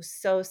was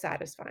so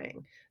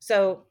satisfying.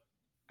 So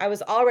I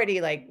was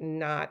already like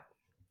not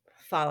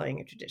following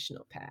a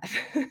traditional path,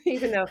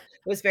 even though it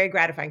was very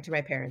gratifying to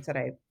my parents that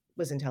I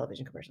was in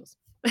television commercials.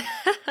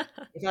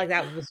 I feel like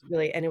that was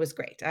really and it was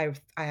great. I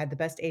had the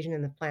best agent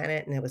in the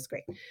planet and it was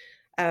great.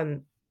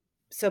 Um,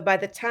 so by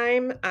the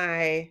time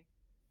I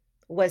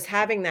was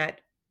having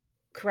that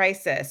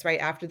crisis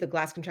right after the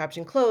glass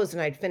contraption closed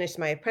and I'd finished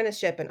my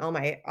apprenticeship and all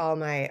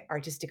my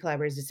artistic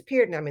collaborators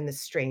disappeared and I'm in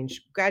this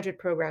strange graduate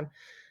program.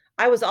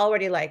 I was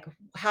already like,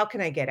 how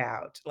can I get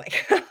out? Like,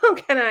 how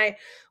can I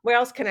where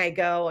else can I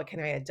go? Or can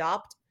I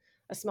adopt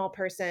a small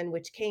person?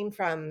 Which came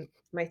from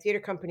my theater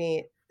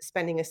company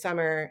spending a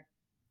summer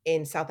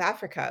in South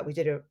Africa. We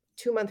did a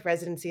 2-month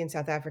residency in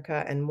South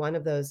Africa, and one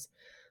of those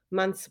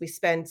months we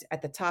spent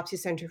at the Topsy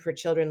Center for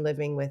Children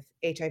living with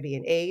HIV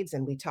and AIDS,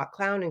 and we taught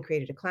clown and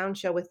created a clown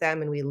show with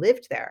them, and we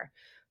lived there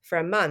for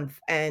a month.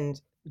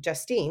 And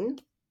Justine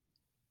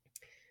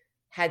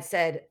had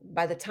said,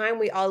 by the time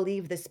we all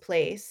leave this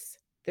place,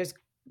 there's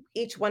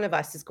each one of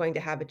us is going to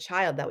have a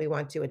child that we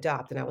want to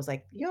adopt. And I was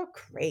like, you're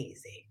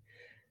crazy.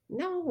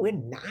 No, we're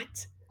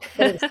not.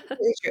 But it was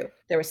completely true.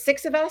 There were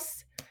 6 of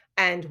us,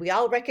 and we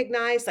all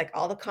recognized, like,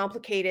 all the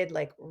complicated,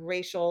 like,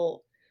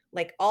 racial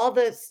like, all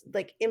the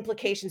like,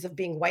 implications of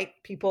being white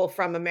people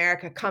from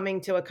America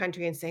coming to a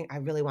country and saying, "I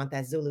really want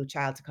that Zulu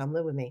child to come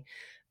live with me,"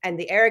 and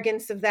the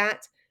arrogance of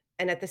that,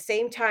 and at the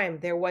same time,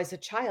 there was a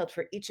child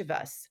for each of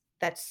us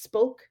that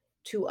spoke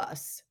to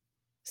us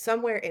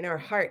somewhere in our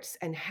hearts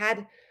and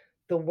had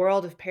the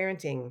world of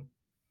parenting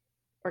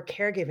or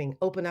caregiving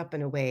open up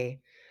in a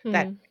way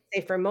that, Mhm.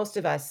 say, for most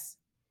of us,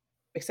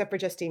 except for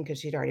Justine, because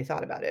she'd already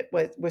thought about it,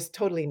 was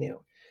totally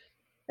new.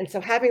 And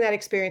so having that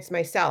experience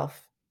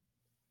myself,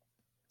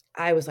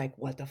 I was like,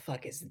 "What the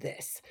fuck is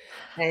this?"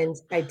 And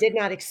I did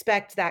not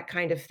expect that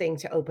kind of thing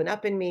to open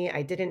up in me.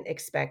 I didn't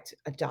expect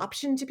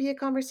adoption to be a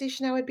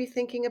conversation I would be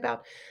thinking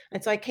about.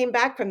 And so I came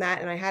back from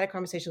that and I had a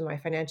conversation with my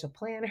financial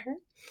planner.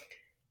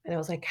 And I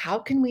was like, "How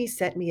can we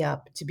set me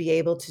up to be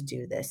able to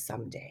do this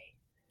someday?"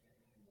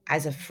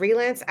 As a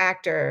freelance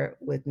actor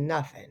with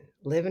nothing,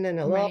 living in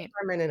a little Right.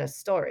 apartment in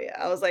Astoria,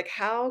 I was like,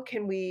 "How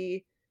can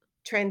we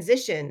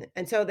transition?"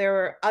 And so there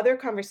were other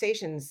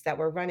conversations that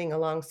were running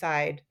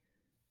alongside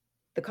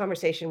the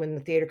conversation when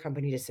the theater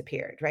company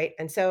disappeared, right?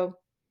 And so,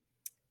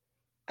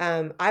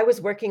 I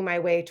was working my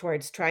way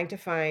towards trying to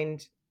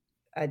find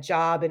a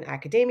job in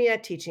academia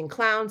teaching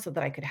clown so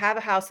that I could have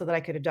a house so that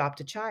I could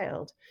adopt a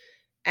child.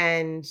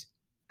 And,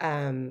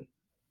 um,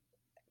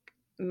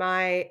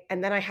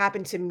 and then I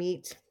happened to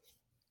meet,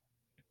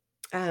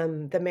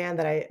 the man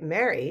that I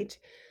married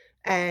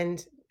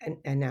and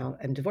and now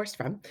I'm divorced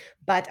from,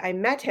 but I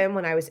met him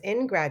when I was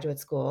in graduate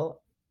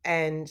school,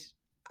 and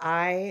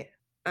I,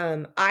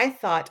 I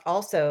thought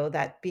also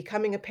that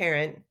becoming a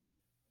parent,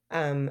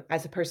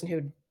 as a person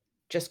who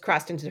just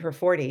crossed into her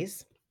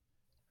 40s,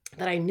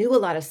 that I knew a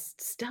lot of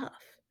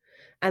stuff.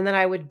 And then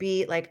I would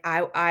be like,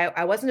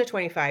 I wasn't a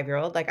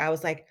 25-year-old. Like I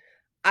was like,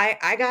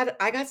 I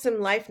got some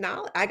life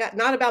knowledge. I got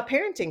not about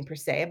parenting per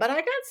se, but I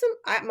got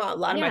some. A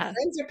lot of my Yeah.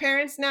 friends are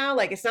parents now.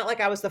 Like it's not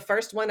like I was the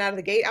first one out of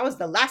the gate. I was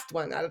the last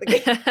one out of the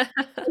gate.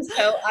 And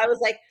so I was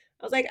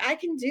like, I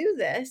can do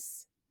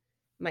this.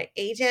 My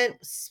agent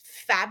was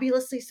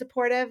fabulously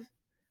supportive,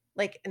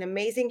 like an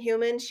amazing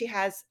human. She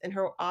has in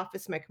her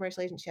office, my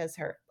commercial agent, she has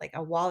her like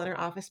a wall in her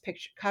office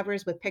picture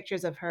covers with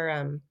pictures of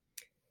her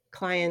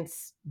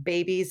clients'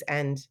 babies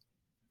and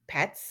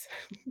pets.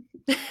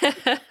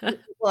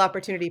 Equal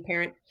opportunity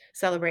parent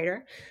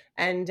celebrator.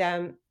 And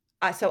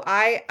so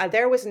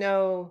there was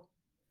no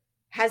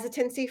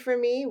hesitancy for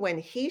me when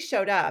he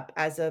showed up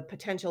as a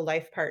potential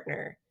life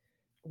partner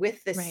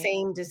with the Right.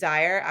 same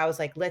desire. I was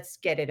like, let's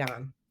get it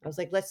on. I was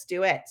like, let's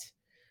do it.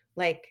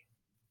 Like,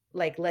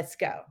 let's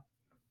go.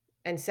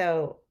 And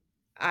so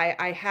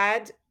I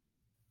had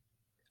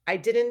I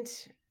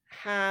didn't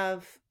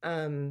have,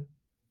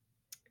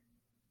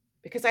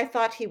 because I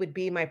thought he would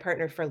be my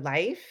partner for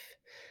life,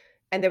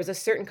 and there was a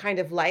certain kind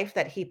of life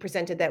that he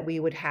presented that we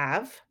would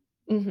have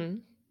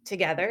Mhm.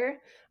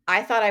 together.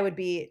 I thought I would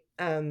be,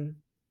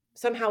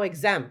 somehow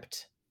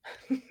exempt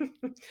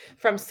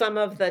from some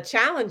of the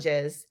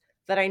challenges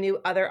that I knew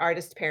other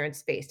artist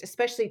parents faced,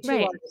 especially 2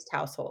 Right. artist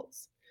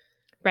households,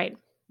 Right.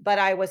 but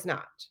I was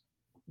not.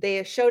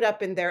 They showed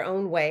up in their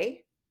own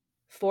way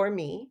for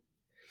me,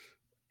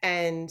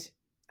 and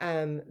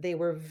they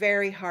were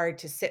very hard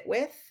to sit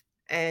with,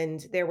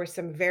 and there were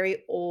some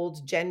very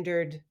old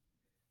gendered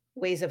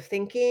ways of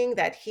thinking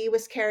that he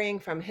was carrying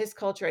from his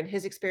culture and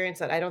his experience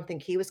that I don't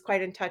think he was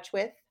quite in touch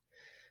with.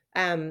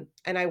 And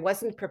I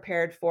wasn't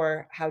prepared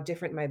for how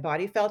different my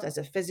body felt as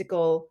a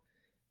physical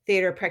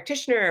theater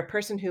practitioner, a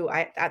person who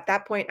at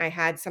that point I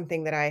had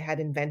something that I had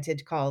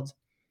invented called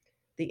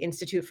the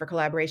Institute for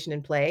Collaboration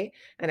and Play.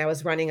 And I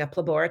was running a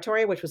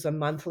Plaboratory, which was a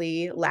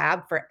monthly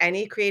lab for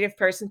any creative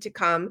person to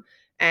come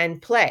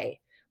and play.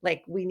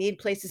 Like, we need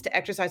places to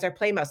exercise our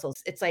play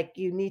muscles. It's like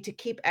you need to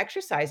keep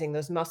exercising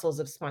those muscles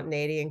of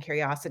spontaneity and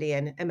curiosity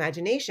and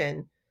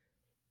imagination,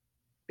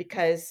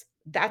 because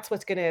that's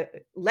what's going to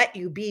let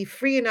you be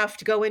free enough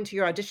to go into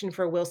your audition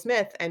for Will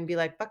Smith and be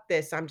like, fuck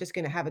this, I'm just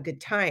going to have a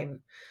good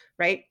time.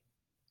 Right.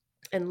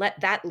 And let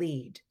that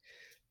lead.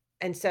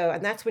 And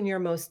that's when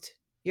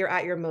you're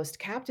at your most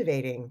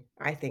captivating,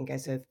 I think,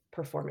 as a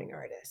performing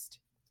artist,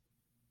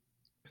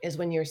 is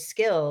when your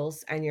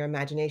skills and your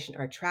imagination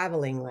are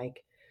traveling,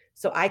 like,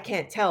 so I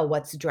can't tell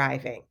what's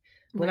driving.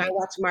 When I Right.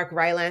 watch Mark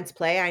Rylance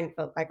play,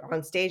 like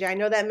on stage, I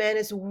know that man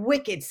is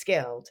wicked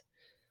skilled.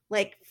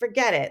 Like,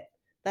 forget it.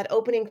 That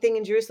opening thing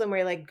in Jerusalem where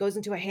he like goes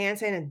into a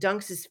handstand and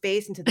dunks his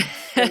face into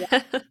the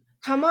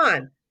come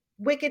on,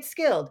 wicked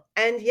skilled.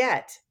 And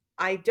yet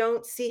I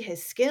don't see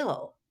his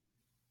skill.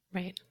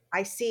 Right.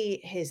 I see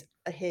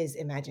his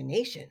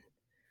imagination,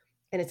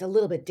 and it's a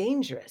little bit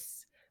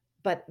dangerous,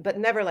 but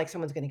never like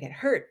someone's gonna get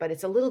hurt, but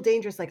it's a little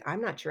dangerous, like,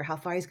 I'm not sure how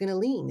far he's gonna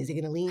lean. Is he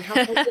gonna lean? How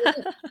far is he gonna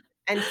lean?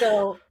 And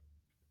so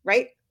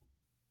right?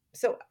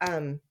 So,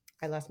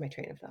 I lost my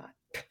train of thought.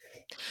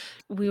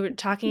 We were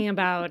talking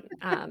about,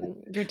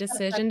 your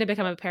decision to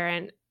become a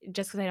parent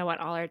just because I don't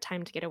want all our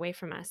time to get away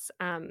from us.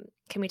 Can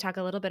we talk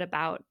a little bit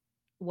about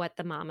what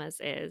the Mamas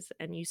is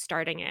and you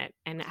starting it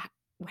and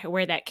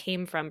where that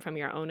came from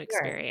your own Sure.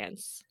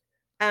 experience?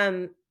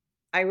 Um,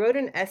 I wrote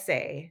an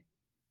essay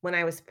when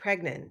I was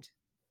pregnant,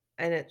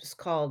 and it was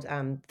called,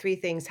 3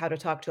 Things How to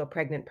Talk to a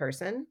Pregnant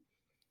Person,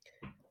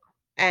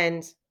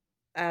 and,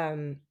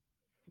 um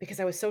because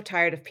I was so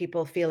tired of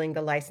people feeling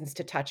the license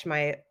to touch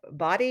my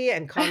body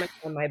and comment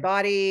on my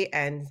body,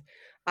 and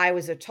I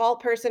was a tall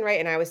person, right,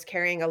 and I was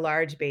carrying a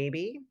large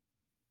baby,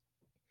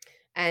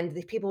 and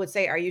the people would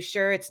say, "Are you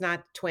sure it's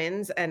not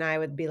twins?" And I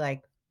would be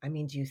like, "I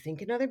mean, do you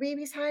think another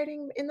baby's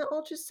hiding in the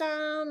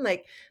ultrasound,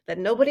 like, that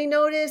nobody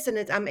noticed, and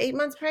I'm 8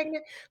 months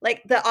pregnant?"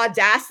 Like, the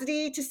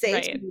audacity to say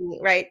to Right. me,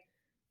 right,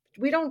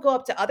 we don't go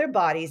up to other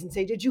bodies and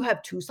say, "Did you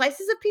have 2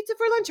 slices of pizza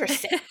for lunch or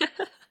 6?"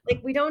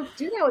 Like, we don't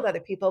do that with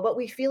other people, but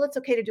we feel it's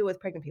okay to do it with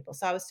pregnant people.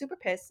 So I was super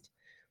pissed,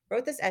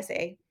 wrote this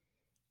essay,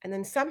 and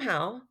then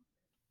somehow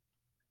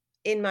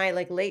in my,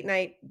 like, late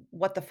night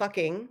what the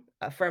fucking,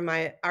 for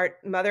my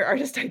mother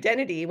artist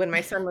identity when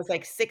my son was,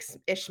 like,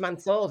 6-ish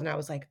months old, and I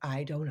was like,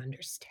 "I don't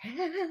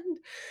understand."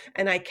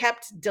 And I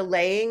kept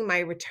delaying my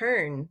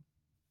return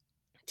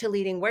to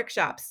leading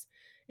workshops,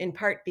 in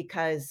part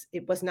because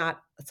it was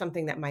not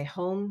something that my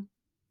home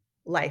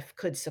life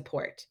could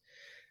support.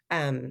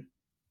 Um,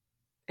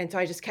 and so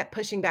I just kept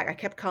pushing back. I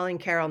kept calling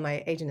Carol,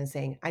 my agent, and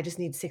saying, "I just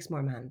need 6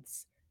 more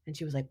months." And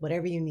she was like,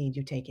 "Whatever you need,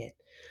 you take it."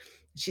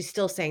 She's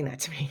still saying that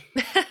to me.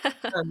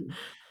 Um,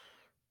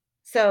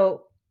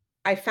 so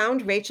I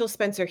found Rachel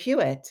Spencer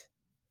Hewitt,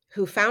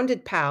 who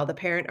founded PAL, the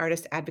Parent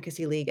Artist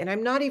Advocacy League, and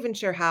I'm not even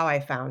sure how I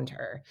found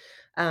her.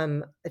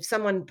 If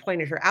someone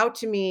pointed her out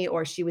to me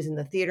or she was in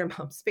the Theater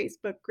Moms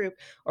Facebook group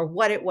or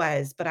what it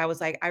was, but I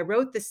was like, "I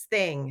wrote this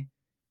thing.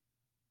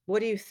 What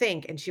do you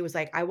think?" And she was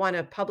like, "I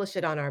wanna publish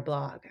it on our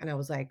blog." And I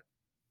was like,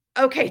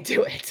 "Okay,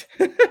 do it."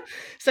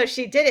 So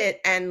she did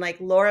it, and, like,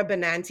 Laura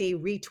Benanti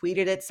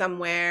retweeted it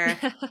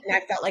somewhere, and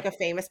I felt like a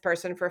famous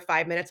person for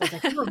 5 minutes. I was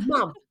like,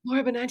 Mom,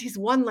 Laura Benanti's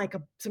won, like,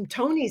 some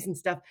Tonys and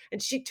stuff,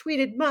 and she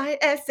tweeted my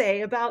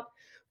essay about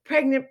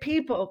pregnant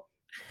people."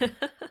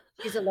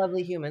 She's a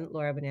lovely human,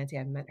 Laura Benanti.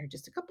 I've met her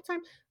just a couple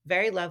times.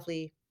 Very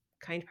lovely,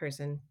 kind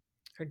person.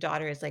 Her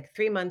daughter is, like,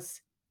 3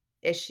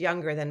 months-ish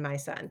younger than my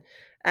son.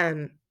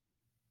 Um,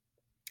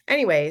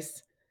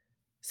 anyways,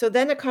 so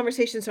then a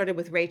conversation started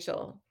with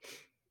Rachel.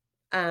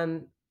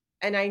 Um,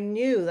 and I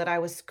knew that I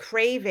was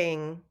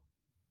craving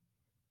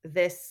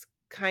this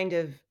kind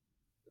of,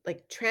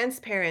 like,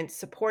 transparent,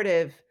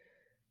 supportive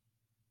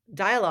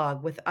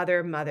dialogue with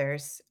other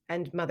mothers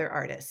and mother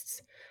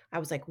artists. I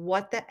was like,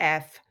 "What the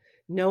F?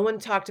 No one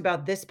talked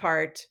about this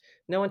part.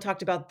 No one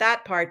talked about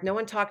that part. No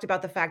one talked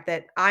about the fact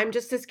that I'm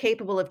just as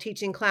capable of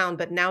teaching clown,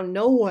 but now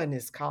no one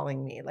is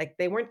calling me." Like,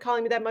 they weren't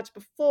calling me that much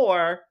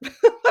before.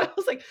 But I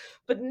was like,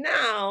 "But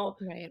now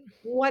Right.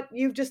 what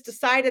you've just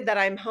decided that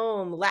I'm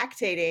home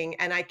lactating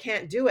and I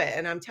can't do it,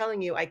 and I'm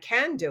telling you I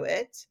can do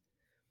it."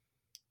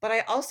 But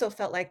I also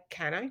felt like,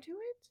 "Can I do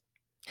it?"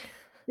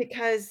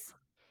 Because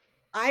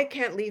I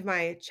can't leave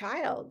my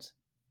child,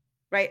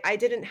 right? I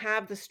didn't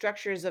have the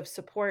structures of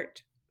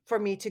support for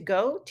me to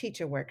go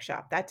teach a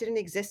workshop. That didn't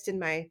exist in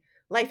my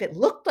life. It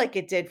looked like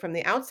it did from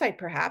the outside,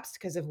 perhaps,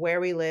 because of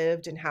where we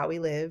lived and how we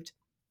lived,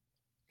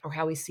 or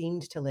how we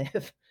seemed to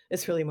live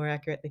is really more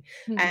accurately.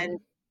 And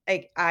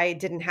Mhm. I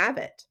didn't have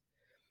it.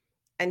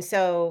 And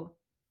so,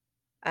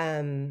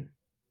 um,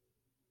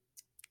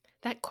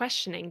 That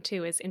questioning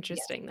too is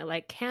yes, interesting. That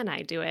like, can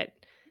I do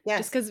it?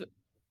 Just yes, because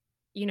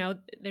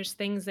there's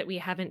things that we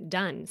haven't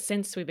done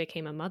since we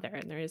became a mother,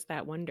 and there is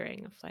that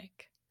wondering of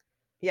like,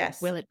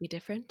 yes. will it be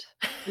different?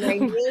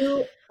 And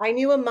I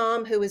knew a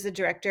mom who was a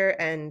director,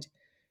 and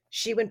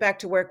she went back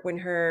to work when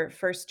her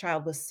first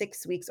child was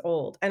 6 weeks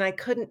old, and I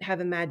couldn't have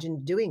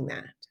imagined doing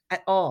that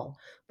at all,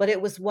 but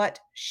it was what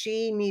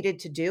she needed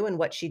to do and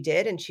what she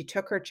did, and she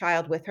took her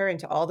child with her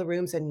into all the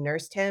rooms and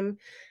nursed him,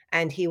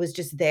 and he was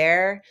just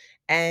there,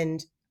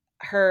 and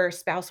her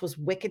spouse was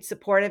wicked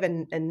supportive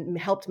and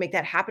helped make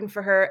that happen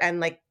for her, and,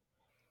 like,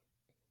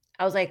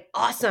 I was like,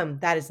 "Awesome,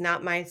 that is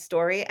not my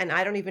story, and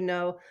I don't even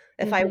know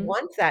if I Mhm.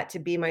 want that to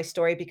be my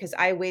story because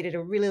I waited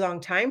a really long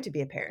time to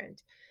be a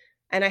parent."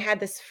 And I had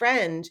this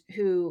friend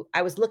who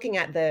I was looking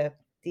at the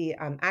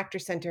Actor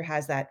Center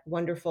has that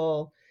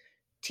wonderful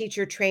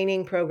teacher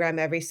training program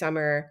every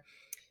summer,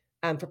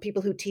 for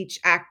people who teach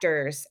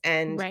actors,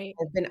 and Right.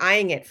 I've been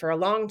eyeing it for a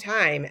long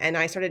time, and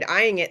I started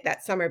eyeing it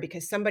that summer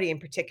because somebody in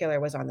particular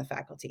was on the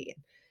faculty,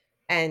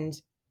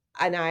 and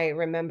I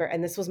remember,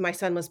 and this was, my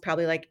son was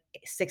probably, like,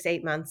 6,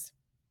 8 months.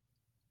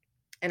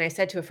 And I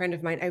said to a friend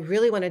of mine, "I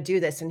really wanna do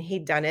this," and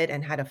he'd done it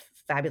and had a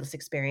fabulous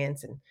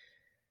experience, and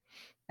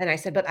I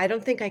said, "But I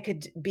don't think I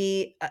could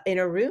be, in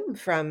a room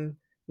from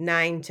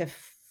 9 to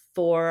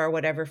 4 or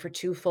whatever for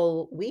 2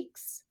 full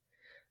weeks."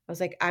 I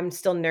was like, "I'm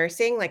still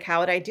nursing, like, how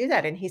would I do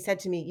that?" And he said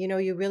to me, "You know,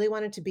 you really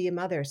wanted to be a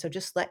mother, so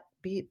just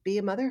be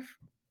a mother,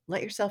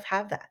 let yourself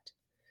have that."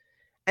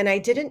 And I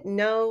didn't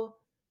know,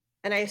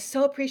 and I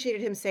so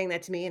appreciated him saying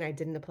that to me, and I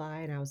didn't apply,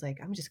 and I was like,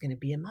 "I'm just gonna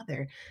be a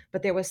mother."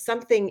 But there was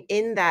something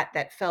in that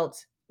that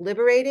felt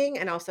liberating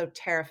and also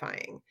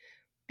terrifying,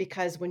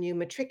 because when you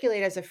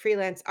matriculate as a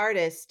freelance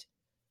artist,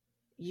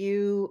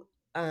 you,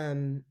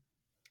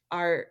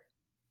 are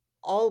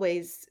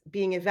always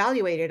being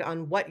evaluated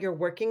on what you're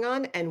working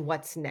on and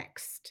what's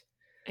next.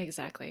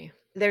 Exactly.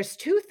 There's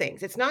 2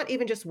 things. It's not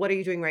even just what are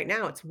you doing right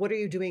now, it's what are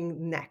you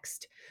doing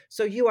next.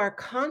 So you are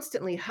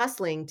constantly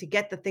hustling to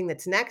get the thing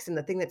that's next, and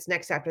the thing that's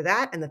next after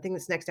that, and the thing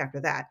that's next after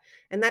that.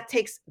 And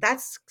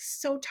that's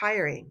so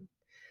tiring.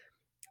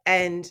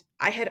 And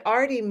I had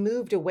already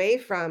moved away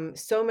from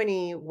so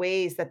many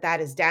ways that that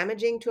is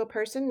damaging to a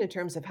person in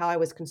terms of how I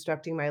was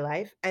constructing my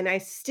life, and I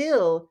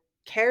still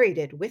carried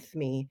it with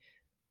me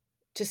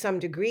to some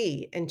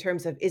degree in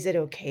terms of, is it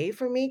okay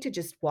for me to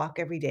just walk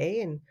every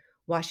day and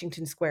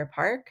Washington Square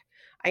Park.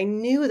 I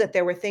knew that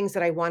there were things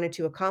that I wanted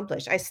to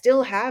accomplish. I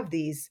still have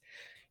these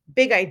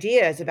big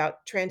ideas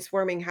about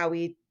transforming how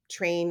we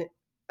train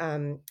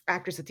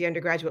actors at the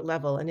undergraduate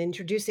level and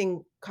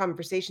introducing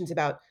conversations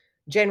about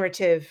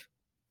generative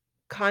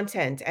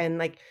content and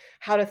like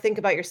how to think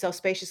about yourself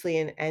spaciously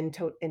and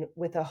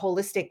with a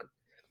holistic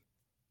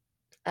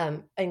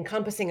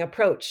encompassing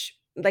approach.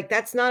 Like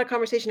that's not a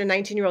conversation a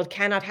 19-year-old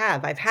cannot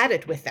have. I've had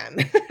it with them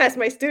as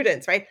my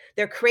students, right?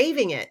 They're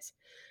craving it.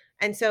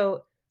 And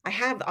so I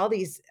have all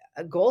these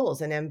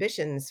goals and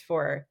ambitions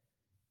for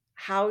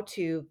how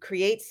to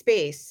create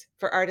space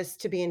for artists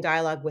to be in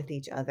dialogue with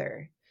each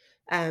other.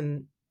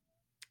 Um,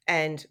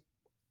 and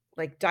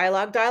like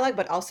dialogue,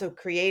 but also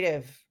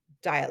creative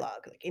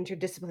dialogue, like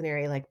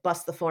interdisciplinary, like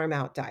bust the form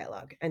out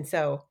dialogue. And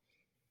so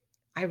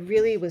I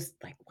really was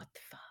like, what the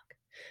fuck?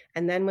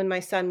 And then when my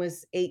son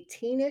was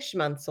 18-ish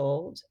months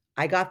old,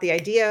 I got the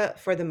idea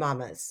for the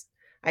mamas.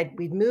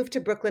 We'd moved to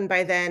Brooklyn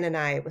by then, and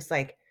I was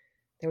like,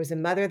 there was a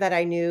mother that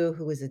I knew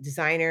who was a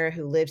designer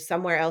who lived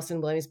somewhere else in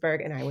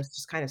Williamsburg, and I was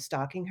just kind of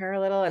stalking her a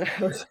little. And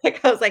I was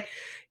like,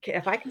 "Okay,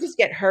 if I can just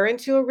get her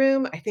into a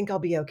room, I think I'll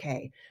be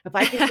okay. If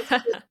I can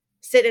just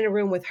sit in a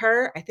room with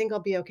her, I think I'll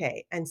be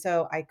okay." And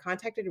so I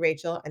contacted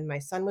Rachel, and my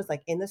son was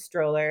like in the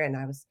stroller, and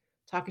I was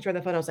talking to her on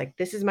the phone. I was like,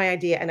 this is my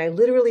idea. And I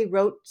literally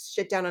wrote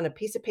shit down on a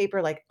piece of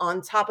paper, like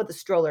on top of the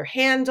stroller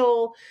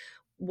handle,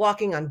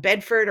 walking on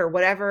Bedford or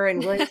whatever in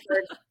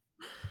Williamsburg.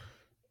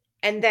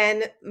 And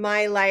then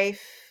my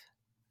life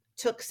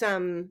took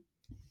some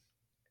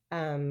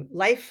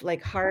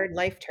like hard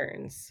life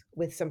turns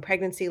with some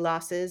pregnancy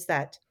losses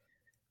that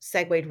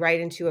segued right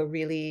into a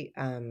really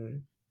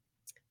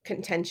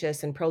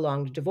contentious and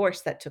prolonged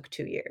divorce that took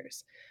 2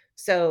 years.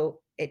 So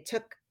it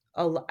took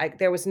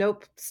there was no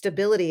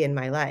stability in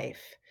my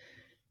life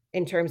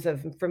in terms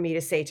of for me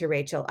to say to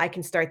Rachel, I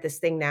can start this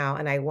thing now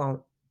and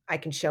I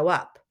can show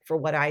up for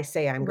what I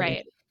say I'm going to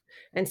Right. do.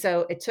 And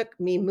so it took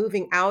me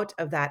moving out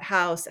of that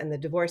house and the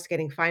divorce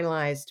getting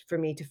finalized for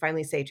me to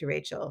finally say to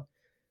Rachel,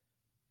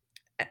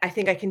 I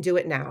think I can do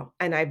it now.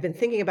 And I've been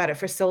thinking about it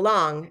for so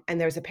long, and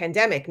there's a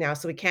pandemic now,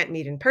 so we can't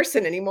meet in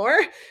person anymore,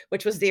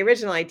 which was the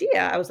original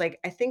idea. I was like,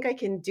 I think I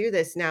can do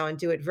this now and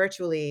do it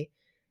virtually.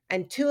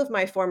 And two of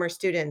my former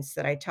students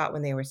that I taught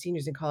when they were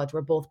seniors in college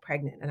were both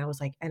pregnant. And I was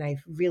like, and I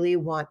really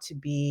want to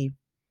be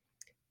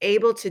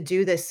able to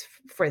do this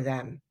for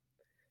them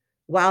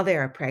while they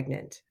are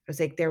pregnant. I was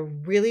like, they're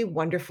really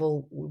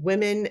wonderful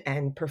women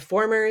and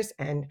performers,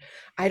 and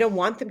I don't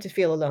want them to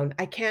feel alone.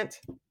 I can't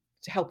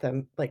help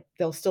them. Like,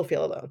 they'll still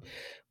feel alone.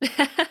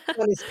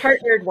 One is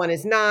partnered, one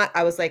is not.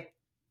 I was like,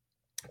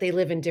 they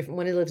live in different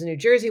one lives in New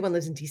Jersey, one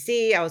lives in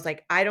DC. I was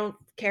like, I don't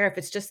care if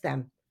it's just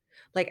them.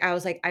 Like, I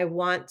was like, I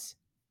want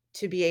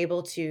to be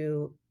able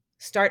to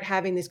start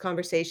having these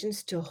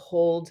conversations to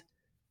hold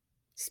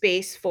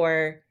space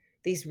for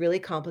these really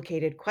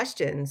complicated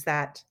questions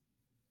that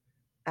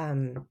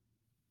um,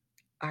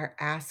 are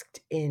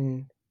asked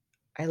in,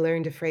 I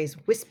learned a phrase,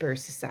 whisper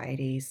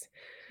societies.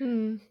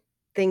 Hmm.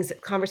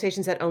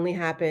 Conversations that only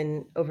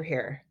happen over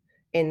here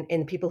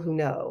in people who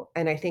know.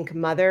 And I think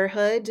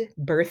motherhood,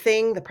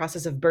 birthing, the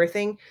process of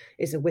birthing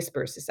is a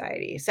whisper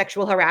society.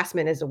 Sexual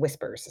harassment is a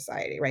whisper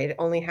society, right? It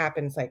only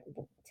happens like,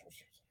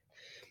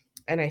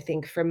 and I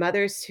think for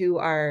mothers who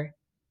are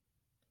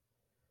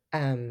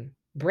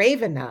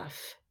brave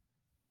enough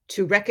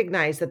to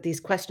recognize that these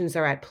questions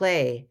are at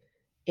play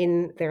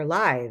in their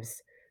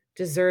lives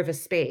deserve a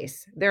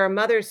space. There are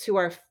mothers who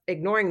are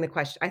ignoring the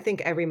question. I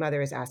think every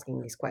mother is asking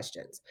these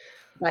questions,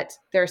 but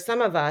there are some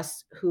of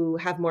us who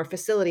have more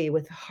facility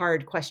with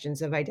hard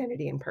questions of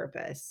identity and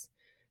purpose.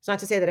 It's not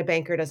to say that a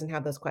banker doesn't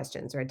have those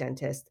questions or a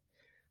dentist.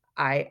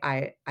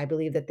 I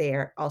believe that they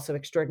are also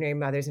extraordinary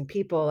mothers and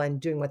people and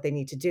doing what they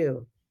need to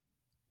do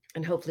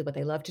and hopefully what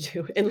they love to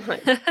do in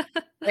life.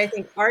 But I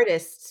think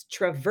artists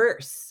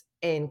traverse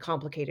in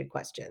complicated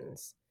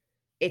questions.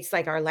 It's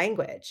like our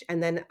language,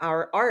 and then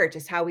our art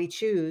is how we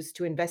choose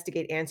to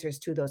investigate answers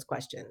to those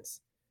questions.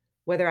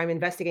 Whether I'm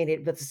investigating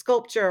it with a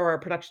sculpture or a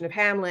production of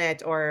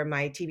Hamlet or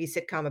my TV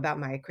sitcom about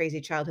my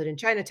crazy childhood in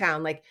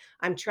Chinatown, like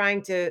I'm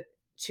trying to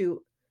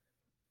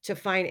to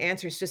find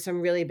answers to some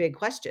really big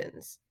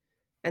questions.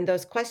 And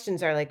those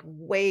questions are like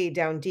way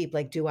down deep,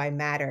 like, do I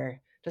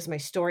matter? Does my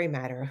story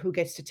matter? Who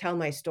gets to tell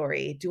my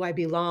story? Do I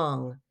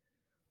belong?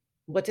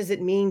 What does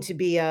it mean to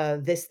be a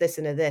this,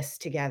 and a this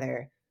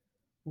together?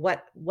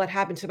 What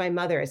happened to my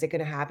mother? Is it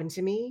gonna happen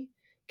to me?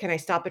 Can I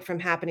stop it from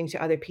happening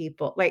to other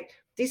people? Like,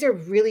 these are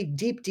really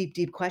deep, deep,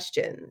 deep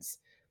questions.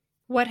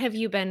 What have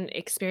you been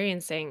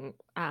experiencing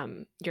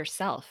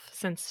yourself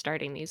since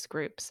starting these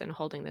groups and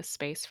holding this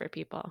space for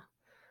people?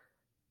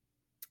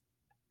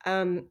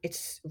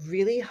 It's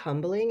really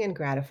humbling and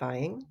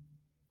gratifying.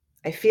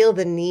 I feel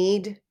the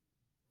need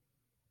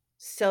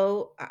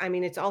I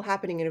mean, it's all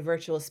happening in a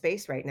virtual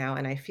space right now,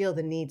 and I feel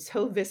the need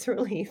so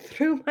viscerally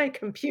through my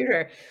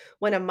computer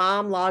when a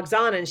mom logs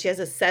on and she has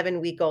a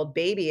 7-week-old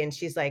baby and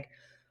she's like,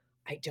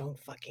 I don't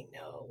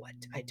know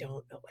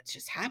what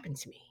just happened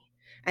to me.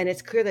 And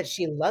it's clear that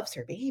she loves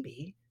her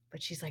baby.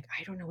 But she's like,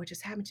 I don't know what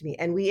just happened to me.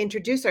 And we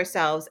introduce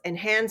ourselves, and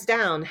hands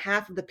down,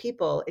 half of the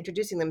people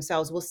introducing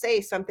themselves will say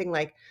something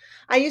like,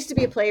 I used to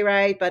be a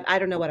playwright, but I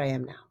don't know what I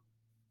am now.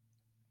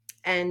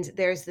 And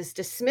there's this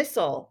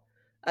dismissal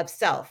of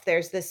self.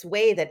 There's this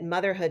way that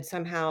motherhood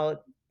somehow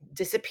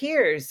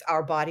disappears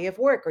our body of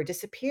work, or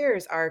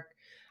disappears our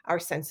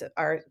sense of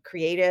our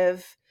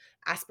creative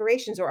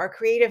aspirations or our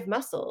creative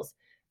muscles.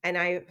 And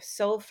I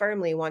so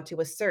firmly want to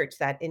assert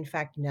that, in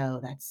fact,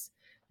 no, that's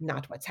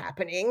not what's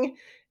happening,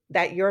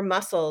 that your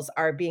muscles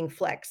are being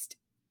flexed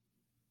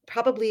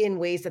probably in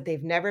ways that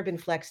they've never been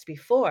flexed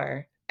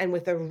before, and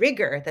with a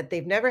rigor that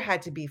they've never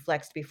had to be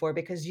flexed before,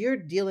 because you're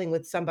dealing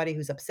with somebody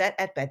who's upset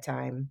at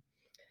bedtime,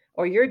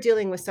 or you're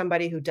dealing with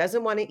somebody who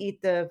doesn't want to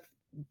eat the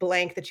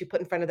blank that you put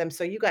in front of them.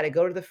 So you got to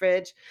go to the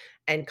fridge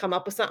and come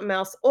up with something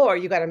else, or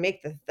you got to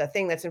make the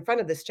thing that's in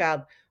front of this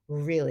child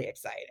really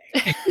exciting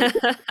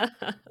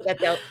that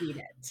they'll eat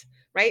it.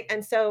 Right.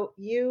 And so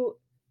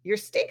your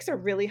stakes are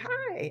really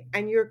high,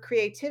 and your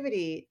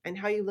creativity and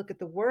how you look at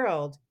the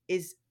world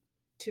is,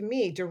 to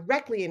me,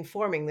 directly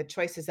informing the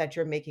choices that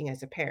you're making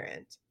as a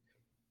parent.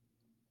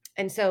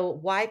 And so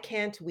why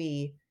can't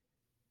we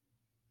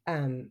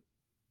um,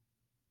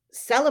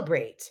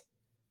 celebrate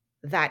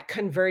that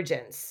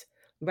convergence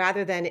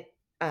rather than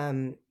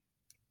um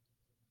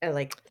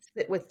like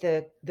sit with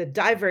the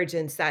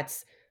divergence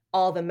that's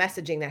all the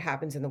messaging that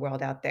happens in the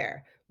world out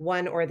there,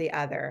 one or the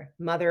other,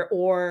 mother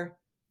or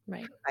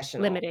Right.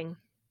 professional. Limiting.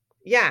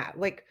 Yeah,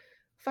 like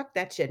fuck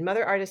that shit.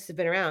 Mother artists have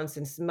been around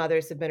since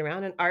mothers have been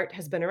around, and art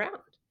has been around.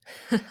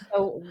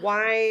 So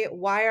why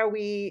are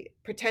we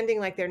pretending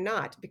like they're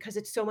not? Because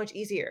it's so much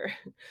easier.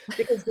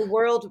 Because the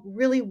world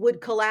really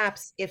would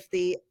collapse if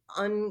the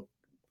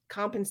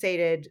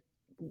uncompensated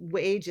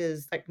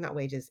wages, like not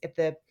wages, if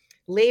the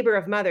labor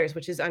of mothers,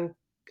 which is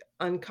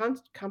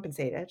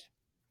uncompensated,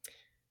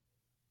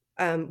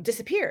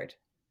 disappeared.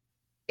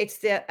 It's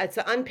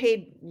the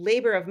unpaid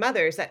labor of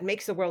mothers that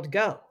makes the world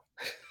go.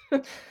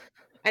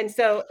 And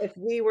so if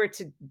we were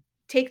to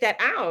take that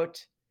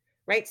out,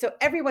 right? So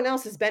everyone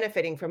else is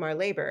benefiting from our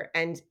labor,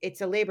 and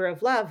it's a labor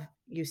of love,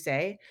 you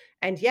say.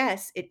 And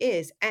yes, it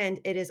is. And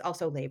it is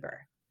also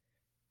labor.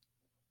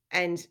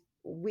 And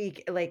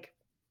we like,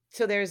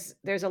 so there's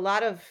a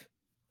lot of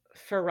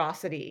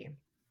ferocity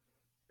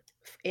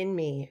in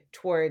me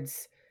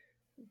towards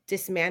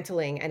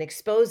dismantling and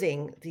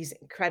exposing these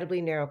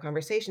incredibly narrow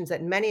conversations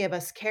that many of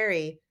us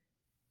carry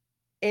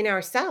in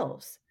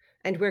ourselves,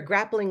 and we're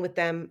grappling with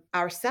them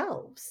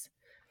ourselves.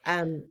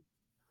 Um,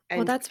 Well,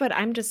 and that's what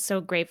I'm just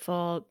so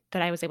grateful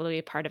that I was able to be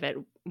a part of it,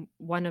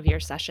 one of your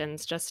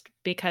sessions, just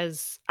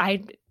because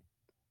I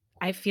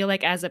feel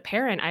like as a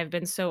parent, I've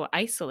been so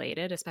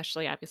isolated,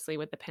 especially obviously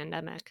with the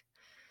pandemic,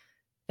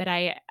 that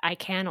I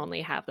can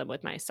only have them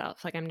with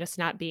myself. Like I'm just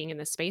not being in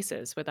the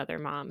spaces with other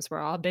moms.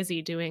 We're all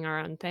busy doing our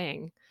own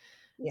thing.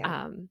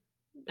 yeah, Um,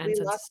 we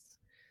and lost since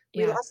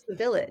we yeah, lost the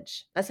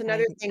village. That's I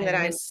another thing I that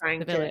I'm miss the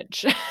trying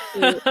village.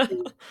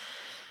 to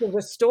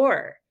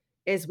restore,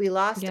 is we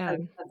lost Yeah,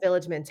 a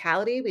village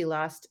mentality. We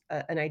lost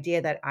an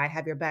idea that I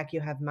have your back, you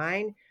have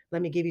mine.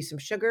 Let me give you some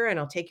sugar and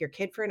I'll take your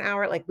kid for an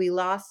hour. Like we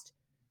lost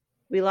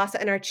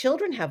that, and our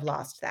children have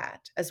lost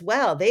that as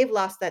well. They've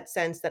lost that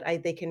sense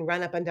that they can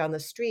run up and down the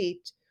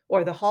street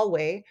or the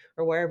hallway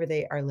or wherever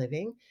they are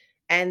living,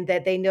 and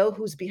that they know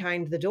who's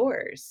behind the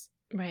doors,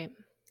 right.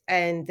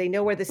 and they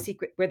know where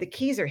the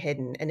keys are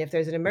hidden. And if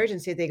there's an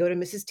emergency, they go to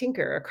Mrs.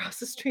 Tinker across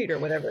the street or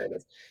whatever it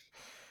is.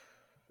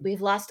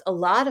 We've lost a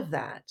lot of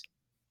that.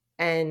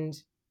 And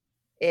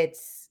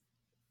it's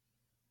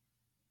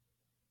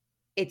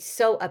it's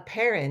so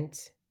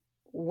apparent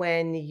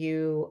when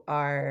you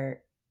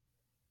are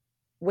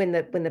when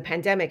the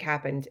pandemic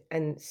happened,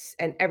 and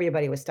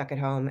everybody was stuck at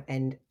home,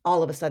 and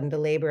all of a sudden the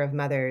labor of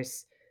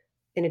mothers,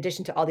 in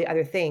addition to all the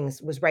other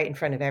things, was right in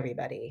front of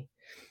everybody.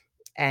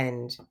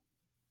 And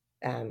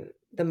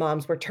the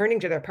moms were turning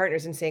to their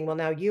partners and saying, well,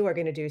 now you are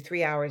going to do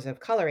 3 hours of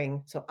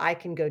coloring so I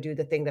can go do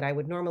the thing that I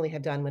would normally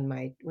have done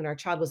when our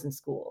child was in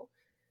school.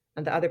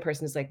 And the other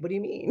person is like, what do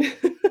you mean?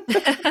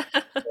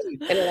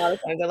 And a lot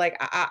of times they're like,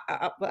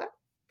 what?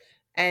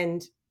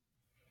 And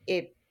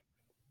it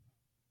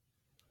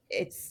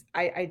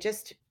I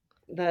just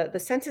the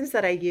sentence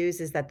that I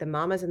use is that the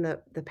mamas and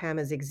the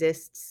Pamas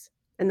exists,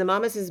 and the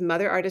mamas is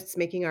mother artists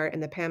making art,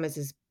 and the Pamas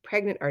is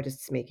pregnant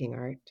artists making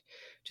art,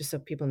 just so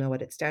people know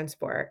what it stands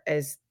for,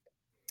 as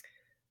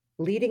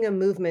leading a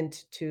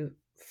movement to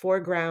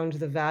foreground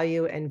the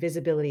value and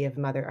visibility of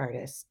mother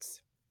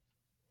artists.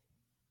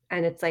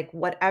 And it's like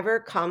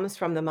whatever comes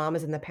from the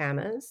mamas and the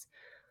Pamas,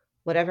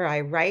 whatever I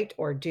write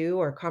or do,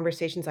 or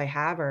conversations I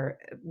have, or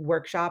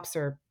workshops,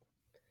 or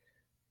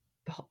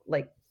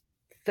like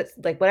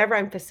like whatever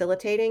I'm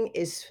facilitating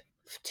is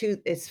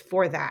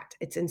for that.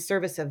 It's in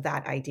service of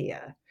that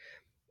idea.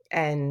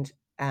 And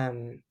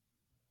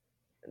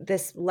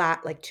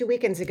like 2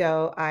 weekends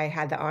ago, I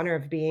had the honor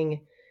of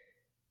being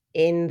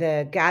in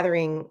the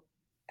gathering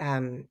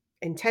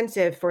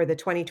intensive for the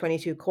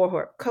 2022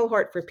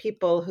 cohort for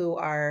people who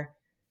are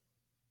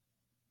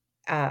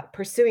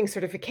pursuing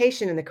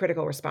certification in the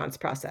critical response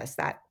process.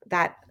 That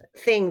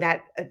thing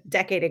that a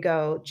decade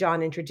ago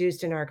John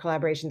introduced in our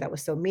collaboration that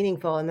was so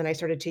meaningful, and then I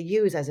started to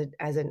use as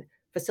an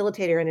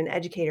facilitator and an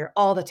educator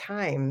all the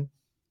time.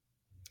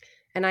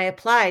 And I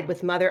applied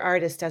with Mother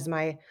Artist as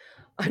my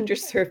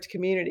underserved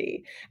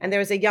community. And there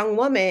was a young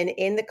woman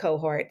in the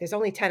cohort. There's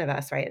only 10 of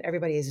us, right?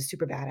 Everybody is a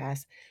super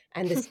badass.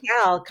 And this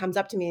gal comes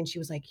up to me and she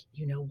was like,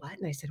 "You know what?"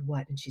 And I said,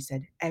 "What?" And she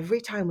said,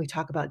 "Every time we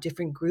talk about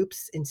different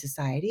groups in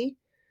society,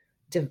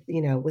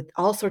 with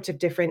all sorts of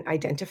different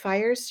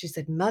identifiers," she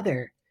said,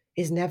 "Mother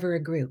is never a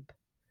group."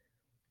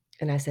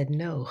 And I said,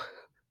 "No,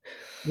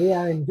 we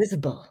are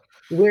invisible.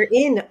 We're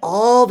in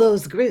all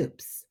those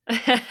groups,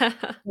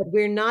 but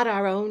we're not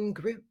our own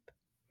group."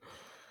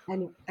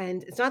 And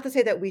it's not to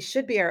say that we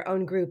should be our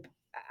own group,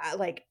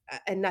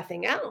 and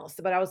nothing else,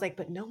 but I was like,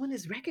 "But no one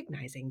is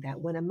recognizing that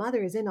when a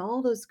mother is in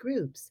all those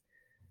groups,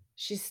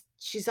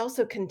 she's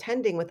also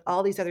contending with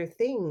all these other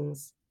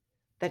things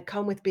that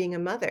come with being a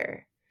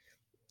mother,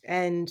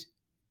 and,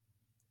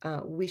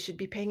 we should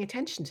be paying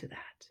attention to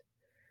that.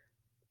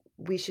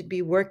 We should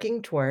be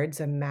working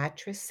towards a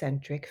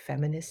mattress-centric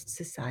feminist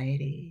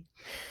society."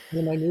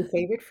 One of my new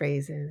favorite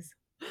phrases.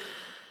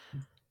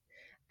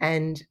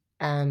 And,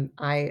 I'm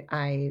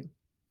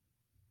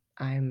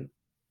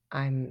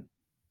I'm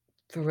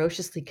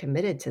ferociously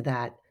committed to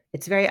that.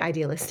 It's very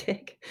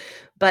idealistic,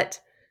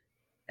 but,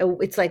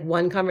 it's like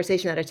one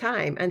conversation at a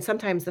time, and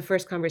sometimes the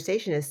first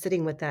conversation is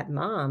sitting with that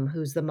mom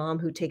who's the mom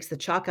who takes the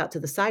chalk out to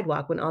the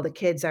sidewalk when all the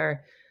kids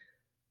are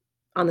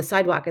on the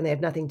sidewalk and they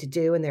have nothing to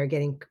do and they're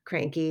getting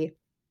cranky.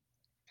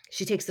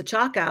 She takes the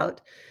chalk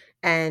out,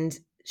 and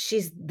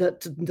she's the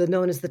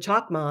known as the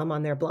chalk mom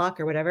on their block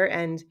or whatever,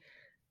 and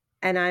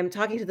I'm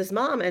talking to this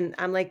mom, and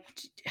I'm like,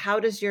 "How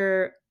does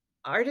your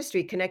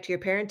artistry connect to your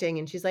parenting?"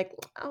 And she's like,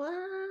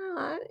 "Oh,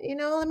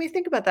 let me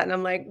think about that." And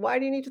I'm like, "Why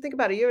do you need to think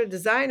about it? You're a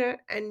designer,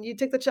 and you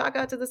took the chalk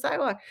out to the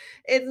sidewalk."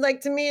 It's like,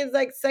 to me, it's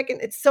like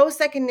it's so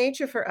second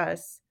nature for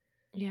us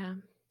Yeah.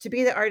 to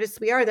be the artists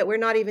we are that we're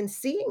not even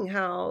seeing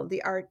how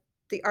the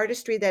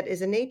artistry that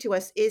is innate to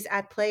us is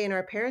at play in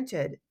our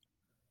parenthood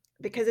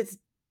because it's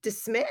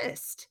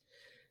dismissed,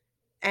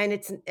 and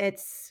it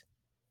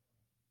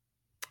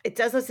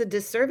does us a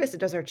disservice, it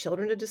does our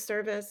children a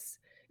disservice.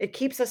 It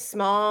keeps us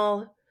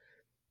small,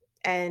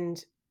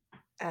 and,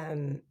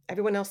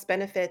 everyone else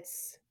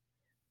benefits,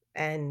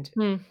 and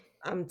Hmm.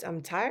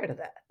 I'm tired of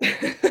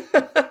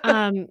that.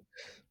 Um,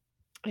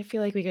 I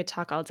feel like we could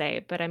talk all day,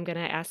 but I'm gonna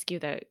ask you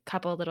the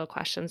couple little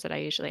questions that I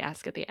usually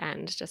ask at the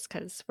end, just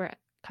because we're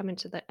coming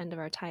to the end of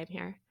our time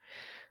here.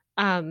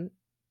 Um,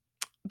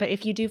 but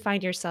if you do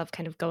find yourself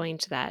kind of going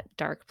to that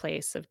dark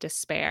place of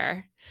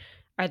despair,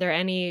 are there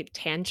any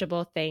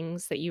tangible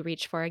things that you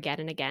reach for again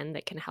and again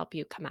that can help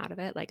you come out of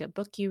it, like a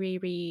book you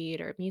reread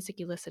or music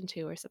you listen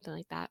to or something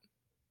like that?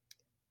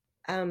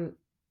 Um,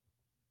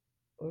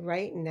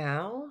 right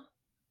now,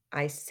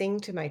 I sing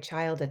to my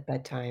child at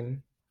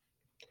bedtime,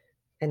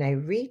 and I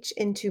reach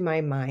into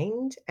my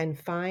mind and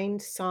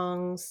find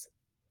songs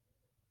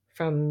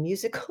from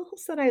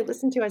musicals that I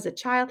listened to as a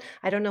child.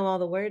 I don't know all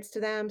the words to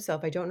them, so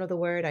if I don't know the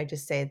word, I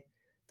just say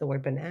the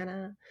word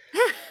banana.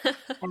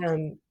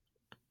 Um,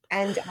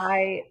 and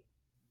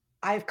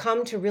I've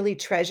come to really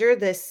treasure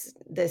this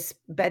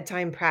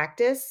bedtime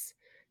practice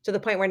to the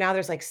point where now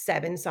there's, like,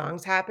 7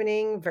 songs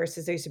happening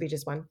versus there used to be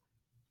just 1.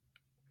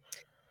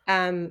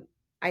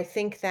 I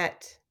think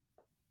that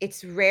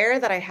it's rare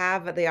that I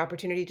have the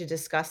opportunity to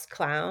discuss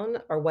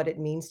clown or what it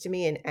means to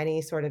me in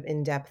any sort of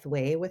in-depth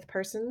way with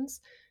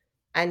persons,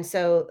 and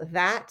so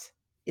that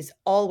is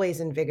always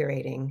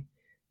invigorating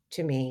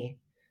to me.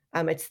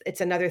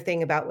 It's another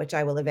thing about which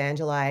I will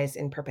evangelize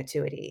in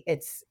perpetuity.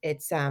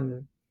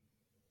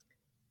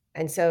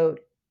 And so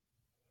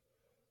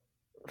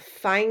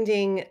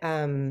finding,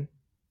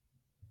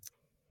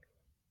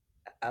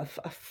 a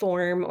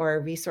form or a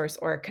resource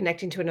or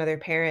connecting to another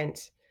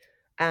parent.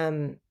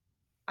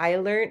 I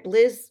learned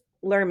Liz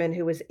Lerman,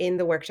 who was in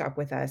the workshop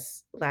with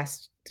us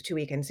last 2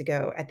 weekends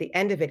ago, at the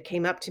end of it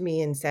came up to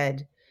me and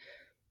said,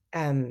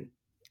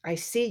 "I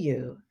see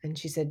you." And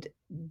she said,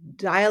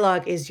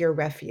 "Dialogue is your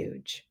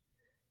refuge."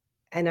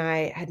 And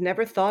I had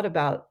never thought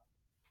about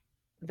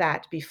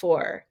that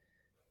before.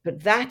 But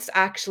that's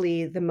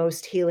actually the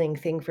most healing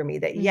thing for me,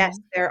 that, yes,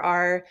 Mm, there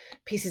are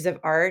pieces of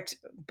art,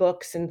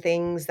 books, and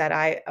things that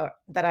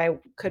I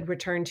could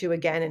return to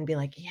again and be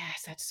like,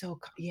 "Yes, that's so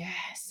co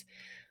yes."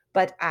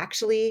 But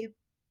actually,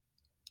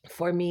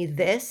 for me,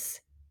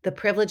 the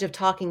privilege of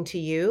talking to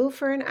you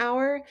for an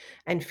hour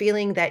and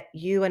feeling that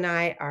you and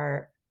I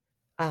are,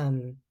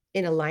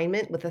 in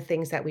alignment with the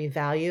things that we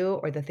value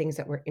or the things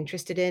that we're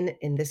interested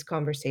in this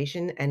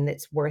conversation, and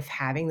it's worth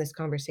having this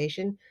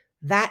conversation,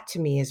 that to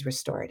me is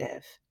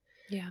restorative.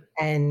 yeah.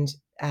 And,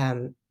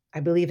 I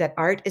believe that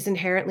art is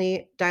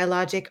inherently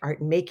dialogic,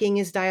 art making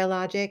is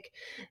dialogic,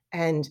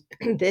 and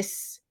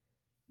this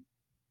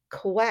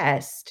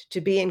quest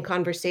to be in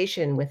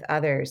conversation with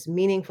others,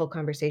 meaningful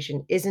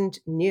conversation, isn't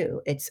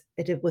new. It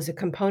was a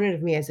component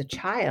of me as a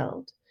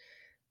child,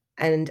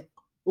 and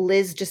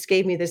Liz just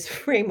gave me this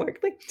framework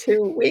like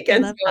 2 I weekends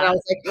love ago, and I that.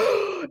 was like,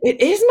 "Oh,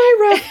 it is my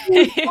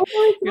refuge. Oh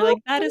my You're like,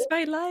 that is god,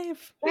 my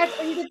life. that's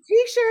I need a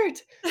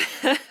T-shirt."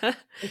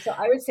 And so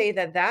I would say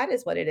that that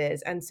is what it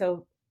is, and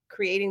so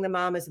creating the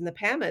Mamas and the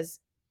Pamas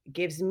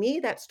gives me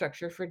that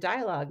structure for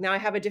dialogue. Now I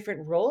have a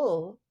different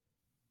role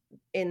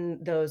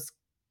in those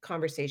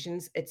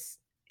conversations. It's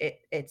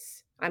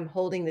I'm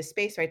holding the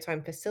space, right? So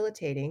I'm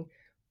facilitating,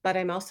 but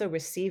I'm also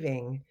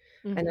receiving,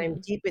 and I'm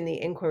Mhm. deep in the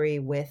inquiry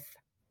with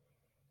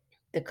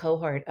the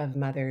cohort of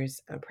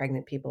mothers,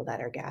 pregnant people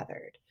that are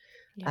gathered.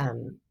 Yeah.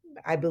 Um,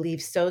 I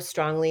believe so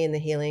strongly in the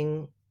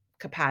healing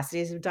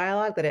capacities of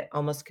dialogue that it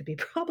almost could be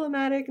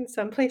problematic in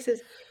some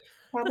places,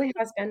 probably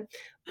has been,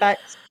 but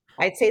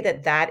I'd say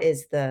that that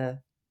is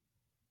the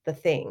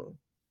thing,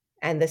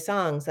 and the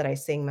songs that I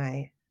sing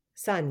my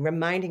son,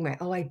 reminding my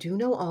oh, I do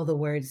know all the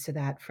words to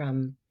that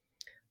from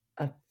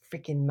a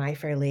freaking My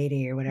Fair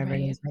Lady or whatever it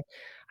Right. is, like,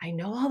 I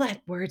know all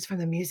that words from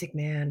The Music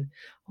Man.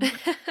 Oh my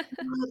god.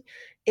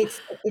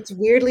 It's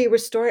weirdly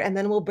restored, and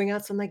then we'll bring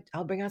out some, like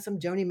I'll bring out some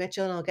Joni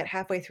Mitchell, and I'll get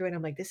halfway through, and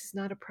I'm like, "This is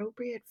not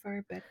appropriate for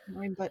a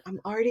bedtime, but I'm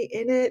already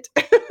in it."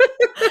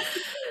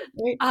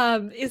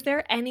 Right? Is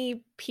there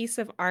any piece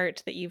of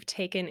art that you've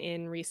taken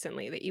in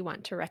recently that you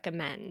want to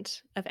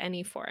recommend of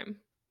any form?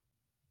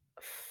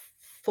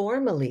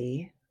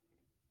 Formally,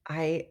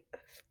 I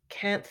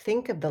can't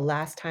think of the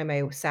last time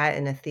I sat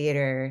in a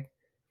theater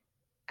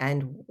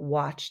and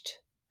watched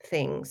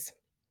things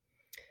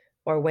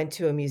or went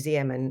to a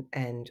museum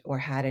and or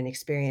had an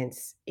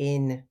experience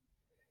in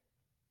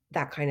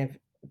that kind of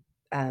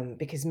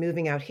because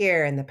moving out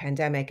here in the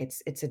pandemic,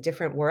 it's a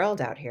different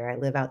world out here. I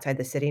live outside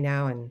the city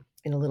now and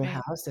in a little Right.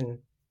 house, and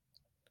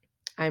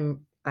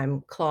I'm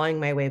clawing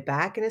my way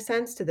back in a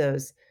sense to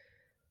those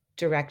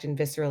direct and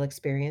visceral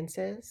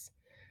experiences.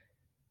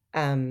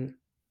 Um,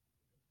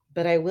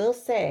 but I will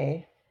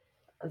say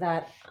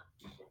that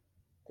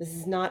this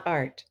is not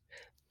art,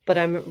 but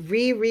I'm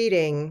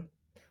rereading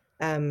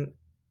um,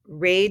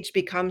 Rage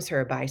Becomes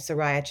Her by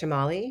Soraya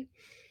Chemali.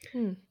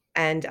 Hmm.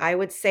 And I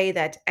would say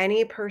that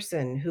any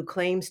person who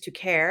claims to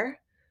care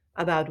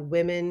about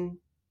women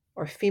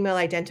or female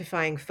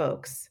identifying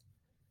folks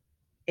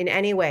in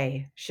any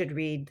way should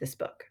read this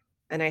book.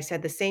 And I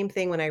said the same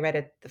thing when I read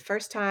it the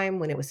first time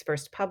when it was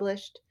first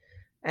published.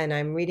 And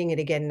I'm reading it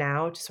again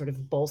now to sort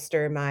of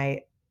bolster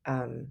my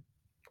um,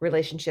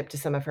 relationship to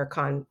some of her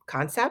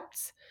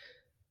concepts.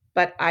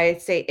 But I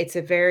say it's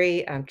a very,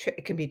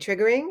 it can be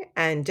triggering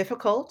and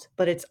difficult,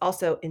 but it's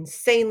also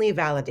insanely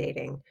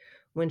validating.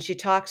 When she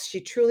talks, she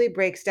truly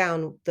breaks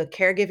down the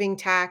caregiving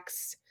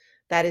tax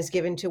that is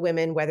given to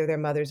women, whether they're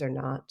mothers or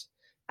not.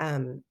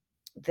 Um,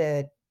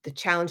 the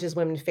challenges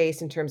women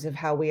face in terms of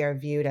how we are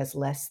viewed as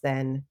less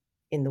than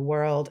in the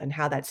world and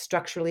how that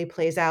structurally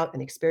plays out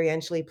and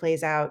experientially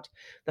plays out.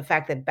 The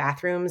fact that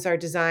bathrooms are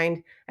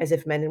designed as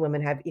if men and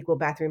women have equal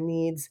bathroom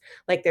needs,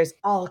 like, there's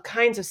all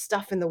kinds of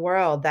stuff in the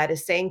world that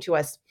is saying to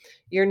us,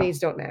 "Your needs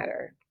don't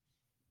matter."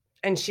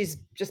 And she's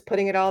just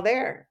putting it all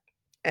there,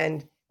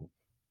 and,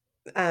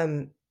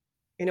 um,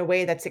 in a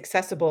way that's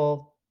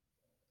accessible,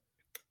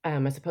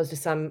 as opposed to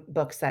some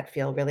books that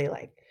feel really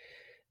like,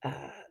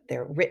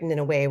 they're written in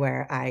a way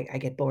where I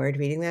get bored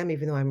reading them,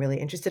 even though I'm really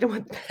interested in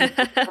what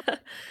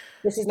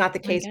this is not the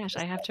Oh my case with gosh,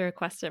 this I have book. to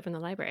request it from the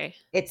library.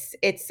 It's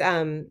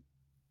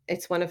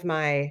one of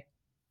my,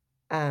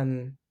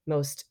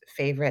 most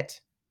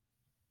favorite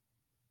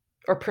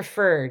or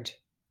preferred,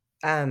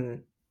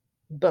 um,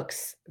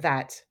 books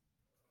that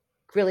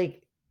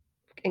really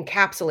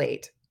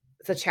encapsulate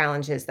the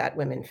challenges that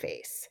women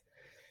face.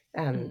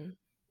 Um, Mm.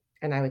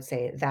 and I would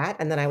say that,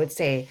 and then I would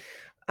say,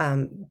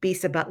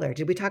 Bisa Butler.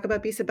 Did we talk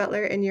about Bisa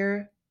Butler in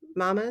your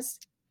mamas?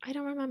 I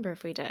don't remember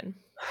if we did.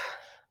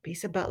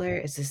 Bisa Butler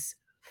is this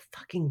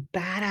fucking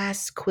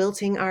badass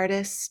quilting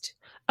artist.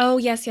 Oh,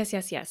 yes, yes,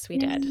 yes, yes, we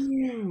did.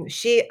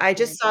 I Very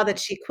just saw that good.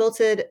 she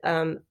quilted,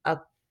 a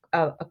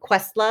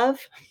Questlove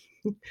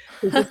who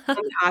just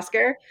won an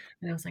Oscar,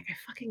 and I was like, "I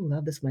fucking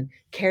love this woman."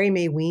 Carrie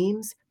Mae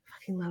Weems,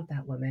 fucking love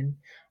that woman.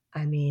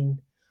 I mean,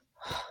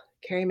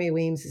 Carrie Mae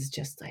Weems is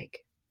just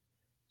like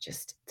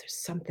just there's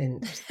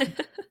something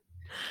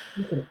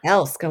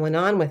else going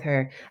on with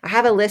her. I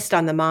have a list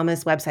on the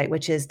Mama's website,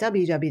 which is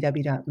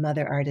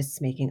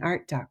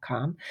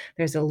www.motherartistsmakingart.com.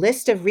 There's a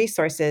list of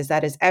resources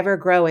that is ever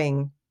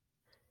growing,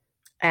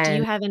 Do and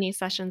you have any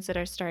sessions that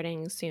are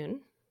starting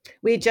soon?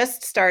 we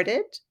just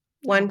started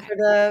one Okay. for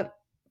the,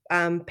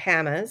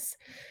 PAMAs,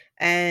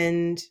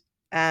 and,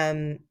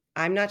 I'm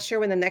not sure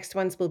when the next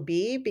ones will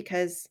be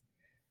because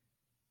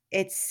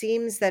it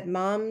seems that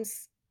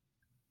moms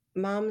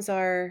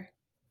are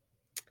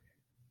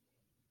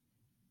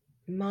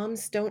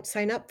moms don't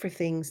sign up for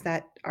things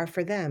that are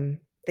for them.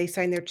 They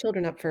sign their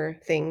children up for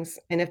things,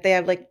 and if they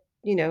have, like,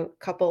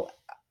 couple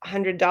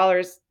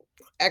 $100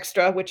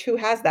 extra, which who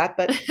has that,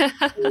 but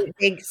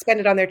they spend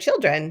it on their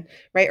children,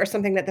 right, or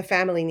something that the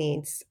family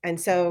needs, and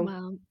so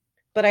Well,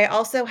 but I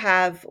also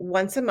have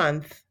once a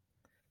month,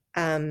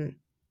 um,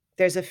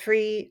 there's a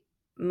free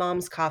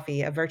mom's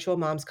coffee, a virtual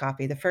mom's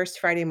coffee, the first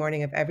Friday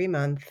morning of every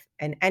month,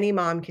 and any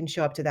mom can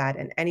show up to that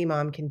and any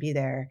mom can be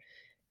there.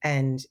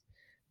 And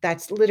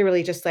that's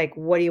literally just like,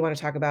 what do you want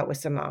to talk about with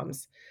some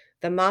moms?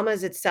 The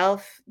mamas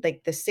itself,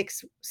 like the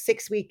six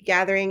week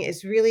gathering,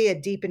 is really a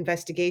deep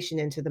investigation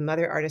into the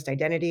mother artist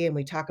identity. And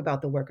we talk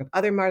about the work of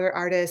other mother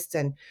artists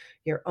and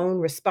your own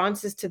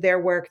responses to their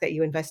work that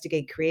you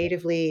investigate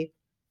creatively.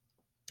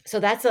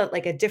 So that's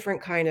a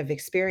different kind of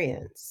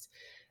experience.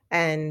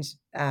 And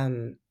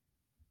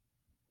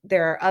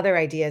there are other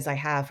ideas I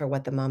have for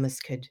what the mamas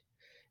could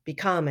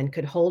become and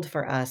could hold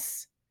for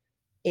us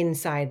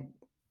inside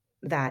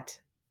that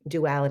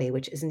duality,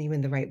 which isn't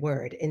even the right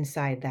word,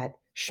 inside that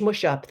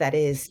shmush up that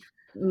is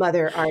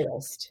mother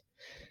artist.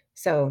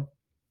 So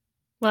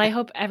Well, I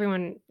hope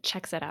everyone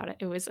checks it out.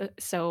 It was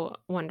so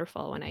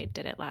wonderful when I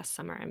did it last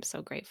summer. I'm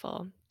so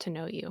grateful to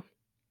know you.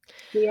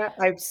 yeah,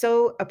 I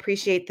so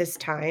appreciate this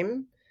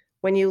time.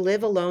 When you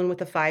live alone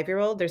with a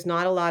 5-year-old, there's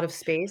not a lot of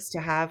space to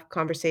have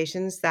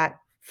conversations that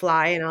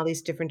fly in all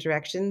these different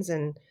directions.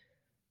 And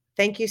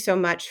thank you so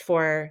much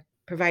for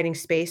providing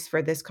space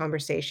for this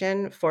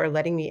conversation, for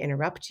letting me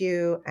interrupt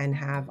you and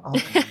have all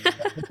kinds of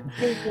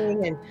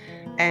thinking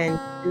and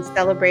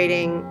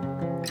celebrating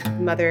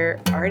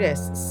mother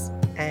artists.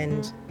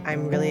 And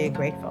I'm really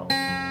grateful.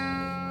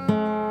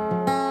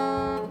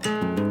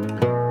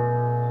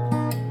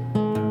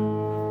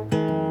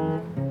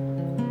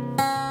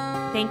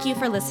 Thank you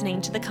for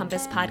listening to the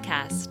Compass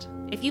Podcast.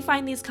 If you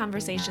find these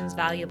conversations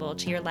valuable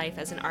to your life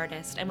as an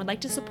artist and would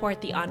like to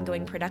support the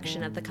ongoing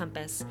production of The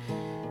Compass,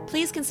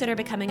 please consider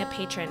becoming a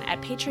patron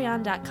at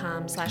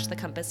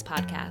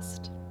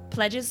patreon.com/thecompasspodcast.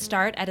 Pledges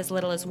start at as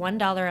little as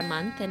 $1 a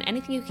month, and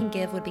anything you can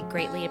give would be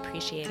greatly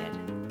appreciated.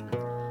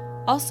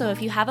 Also,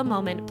 if you have a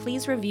moment,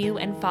 please review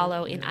and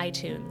follow in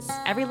iTunes.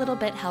 Every little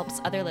bit helps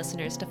other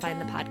listeners to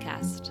find the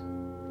podcast.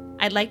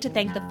 I'd like to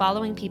thank the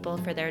following people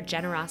for their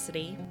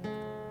generosity.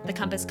 The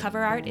Compass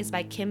cover art is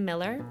by Kim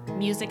Mueller,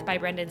 music by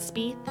Brendan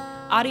Spieth,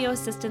 audio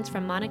assistance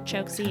from Monik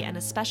Choksi, and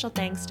a special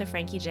thanks to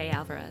Frankie J.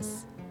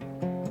 Alvarez.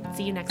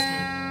 See you next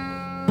time.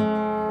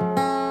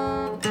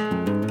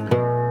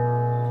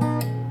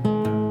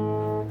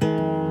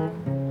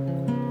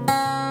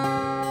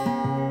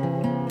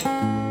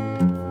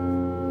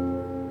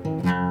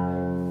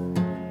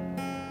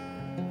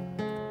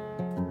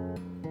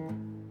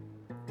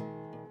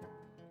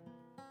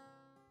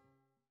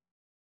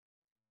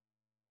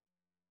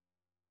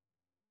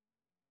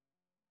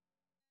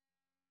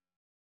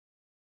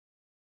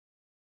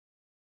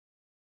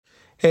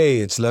 Hey,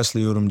 it's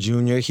Leslie Odom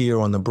Jr. here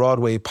on the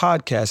Broadway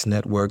Podcast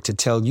Network to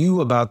tell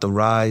you about the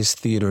Rise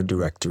Theater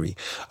Directory,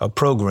 a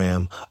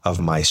program of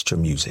Maestro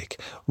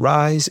Music.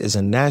 Rise is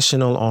a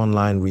national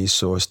online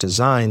resource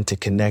designed to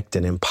connect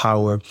and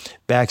empower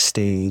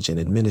backstage and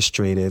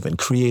administrative and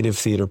creative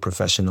theater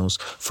professionals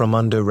from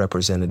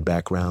underrepresented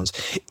backgrounds.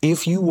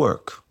 If you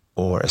work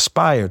or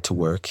aspire to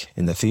work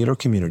in the theater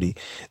community,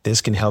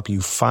 this can help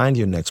you find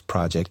your next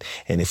project.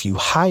 And if you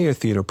hire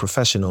theater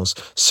professionals,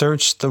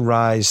 search the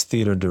Rise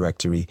Theater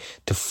Directory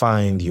to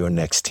find your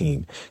next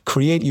team.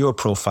 Create your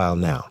profile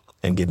now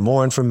and get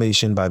more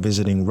information by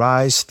visiting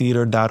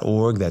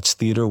risetheater.org. That's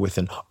theater with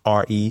an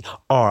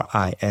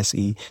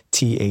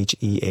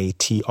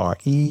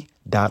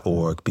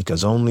RERISETHEATRE.org,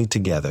 because only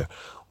together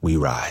we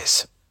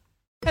rise.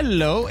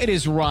 Hello, it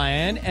is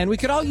Ryan, and we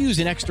could all use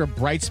an extra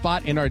bright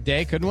spot in our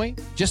day, couldn't we?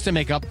 Just to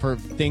make up for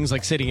things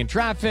like sitting in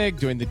traffic,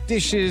 doing the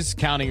dishes,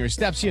 counting your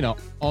steps, you know,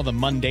 all the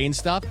mundane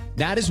stuff.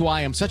 That is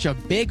why I'm such a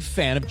big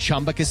fan of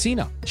Chumba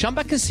Casino.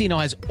 Chumba Casino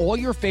has all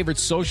your favorite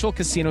social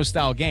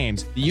casino-style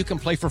games that you can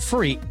play for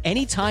free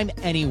anytime,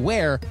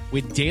 anywhere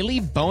with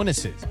daily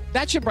bonuses.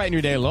 That should brighten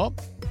your day a little.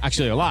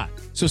 Actually, a lot.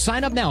 So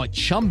sign up now at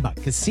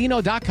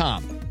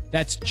ChumbaCasino.com.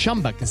 That's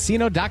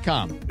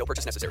ChumbaCasino.com. No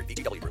purchase necessary.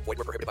 VGW Group. Void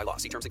where prohibited by law.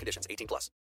 See terms and conditions. 18+.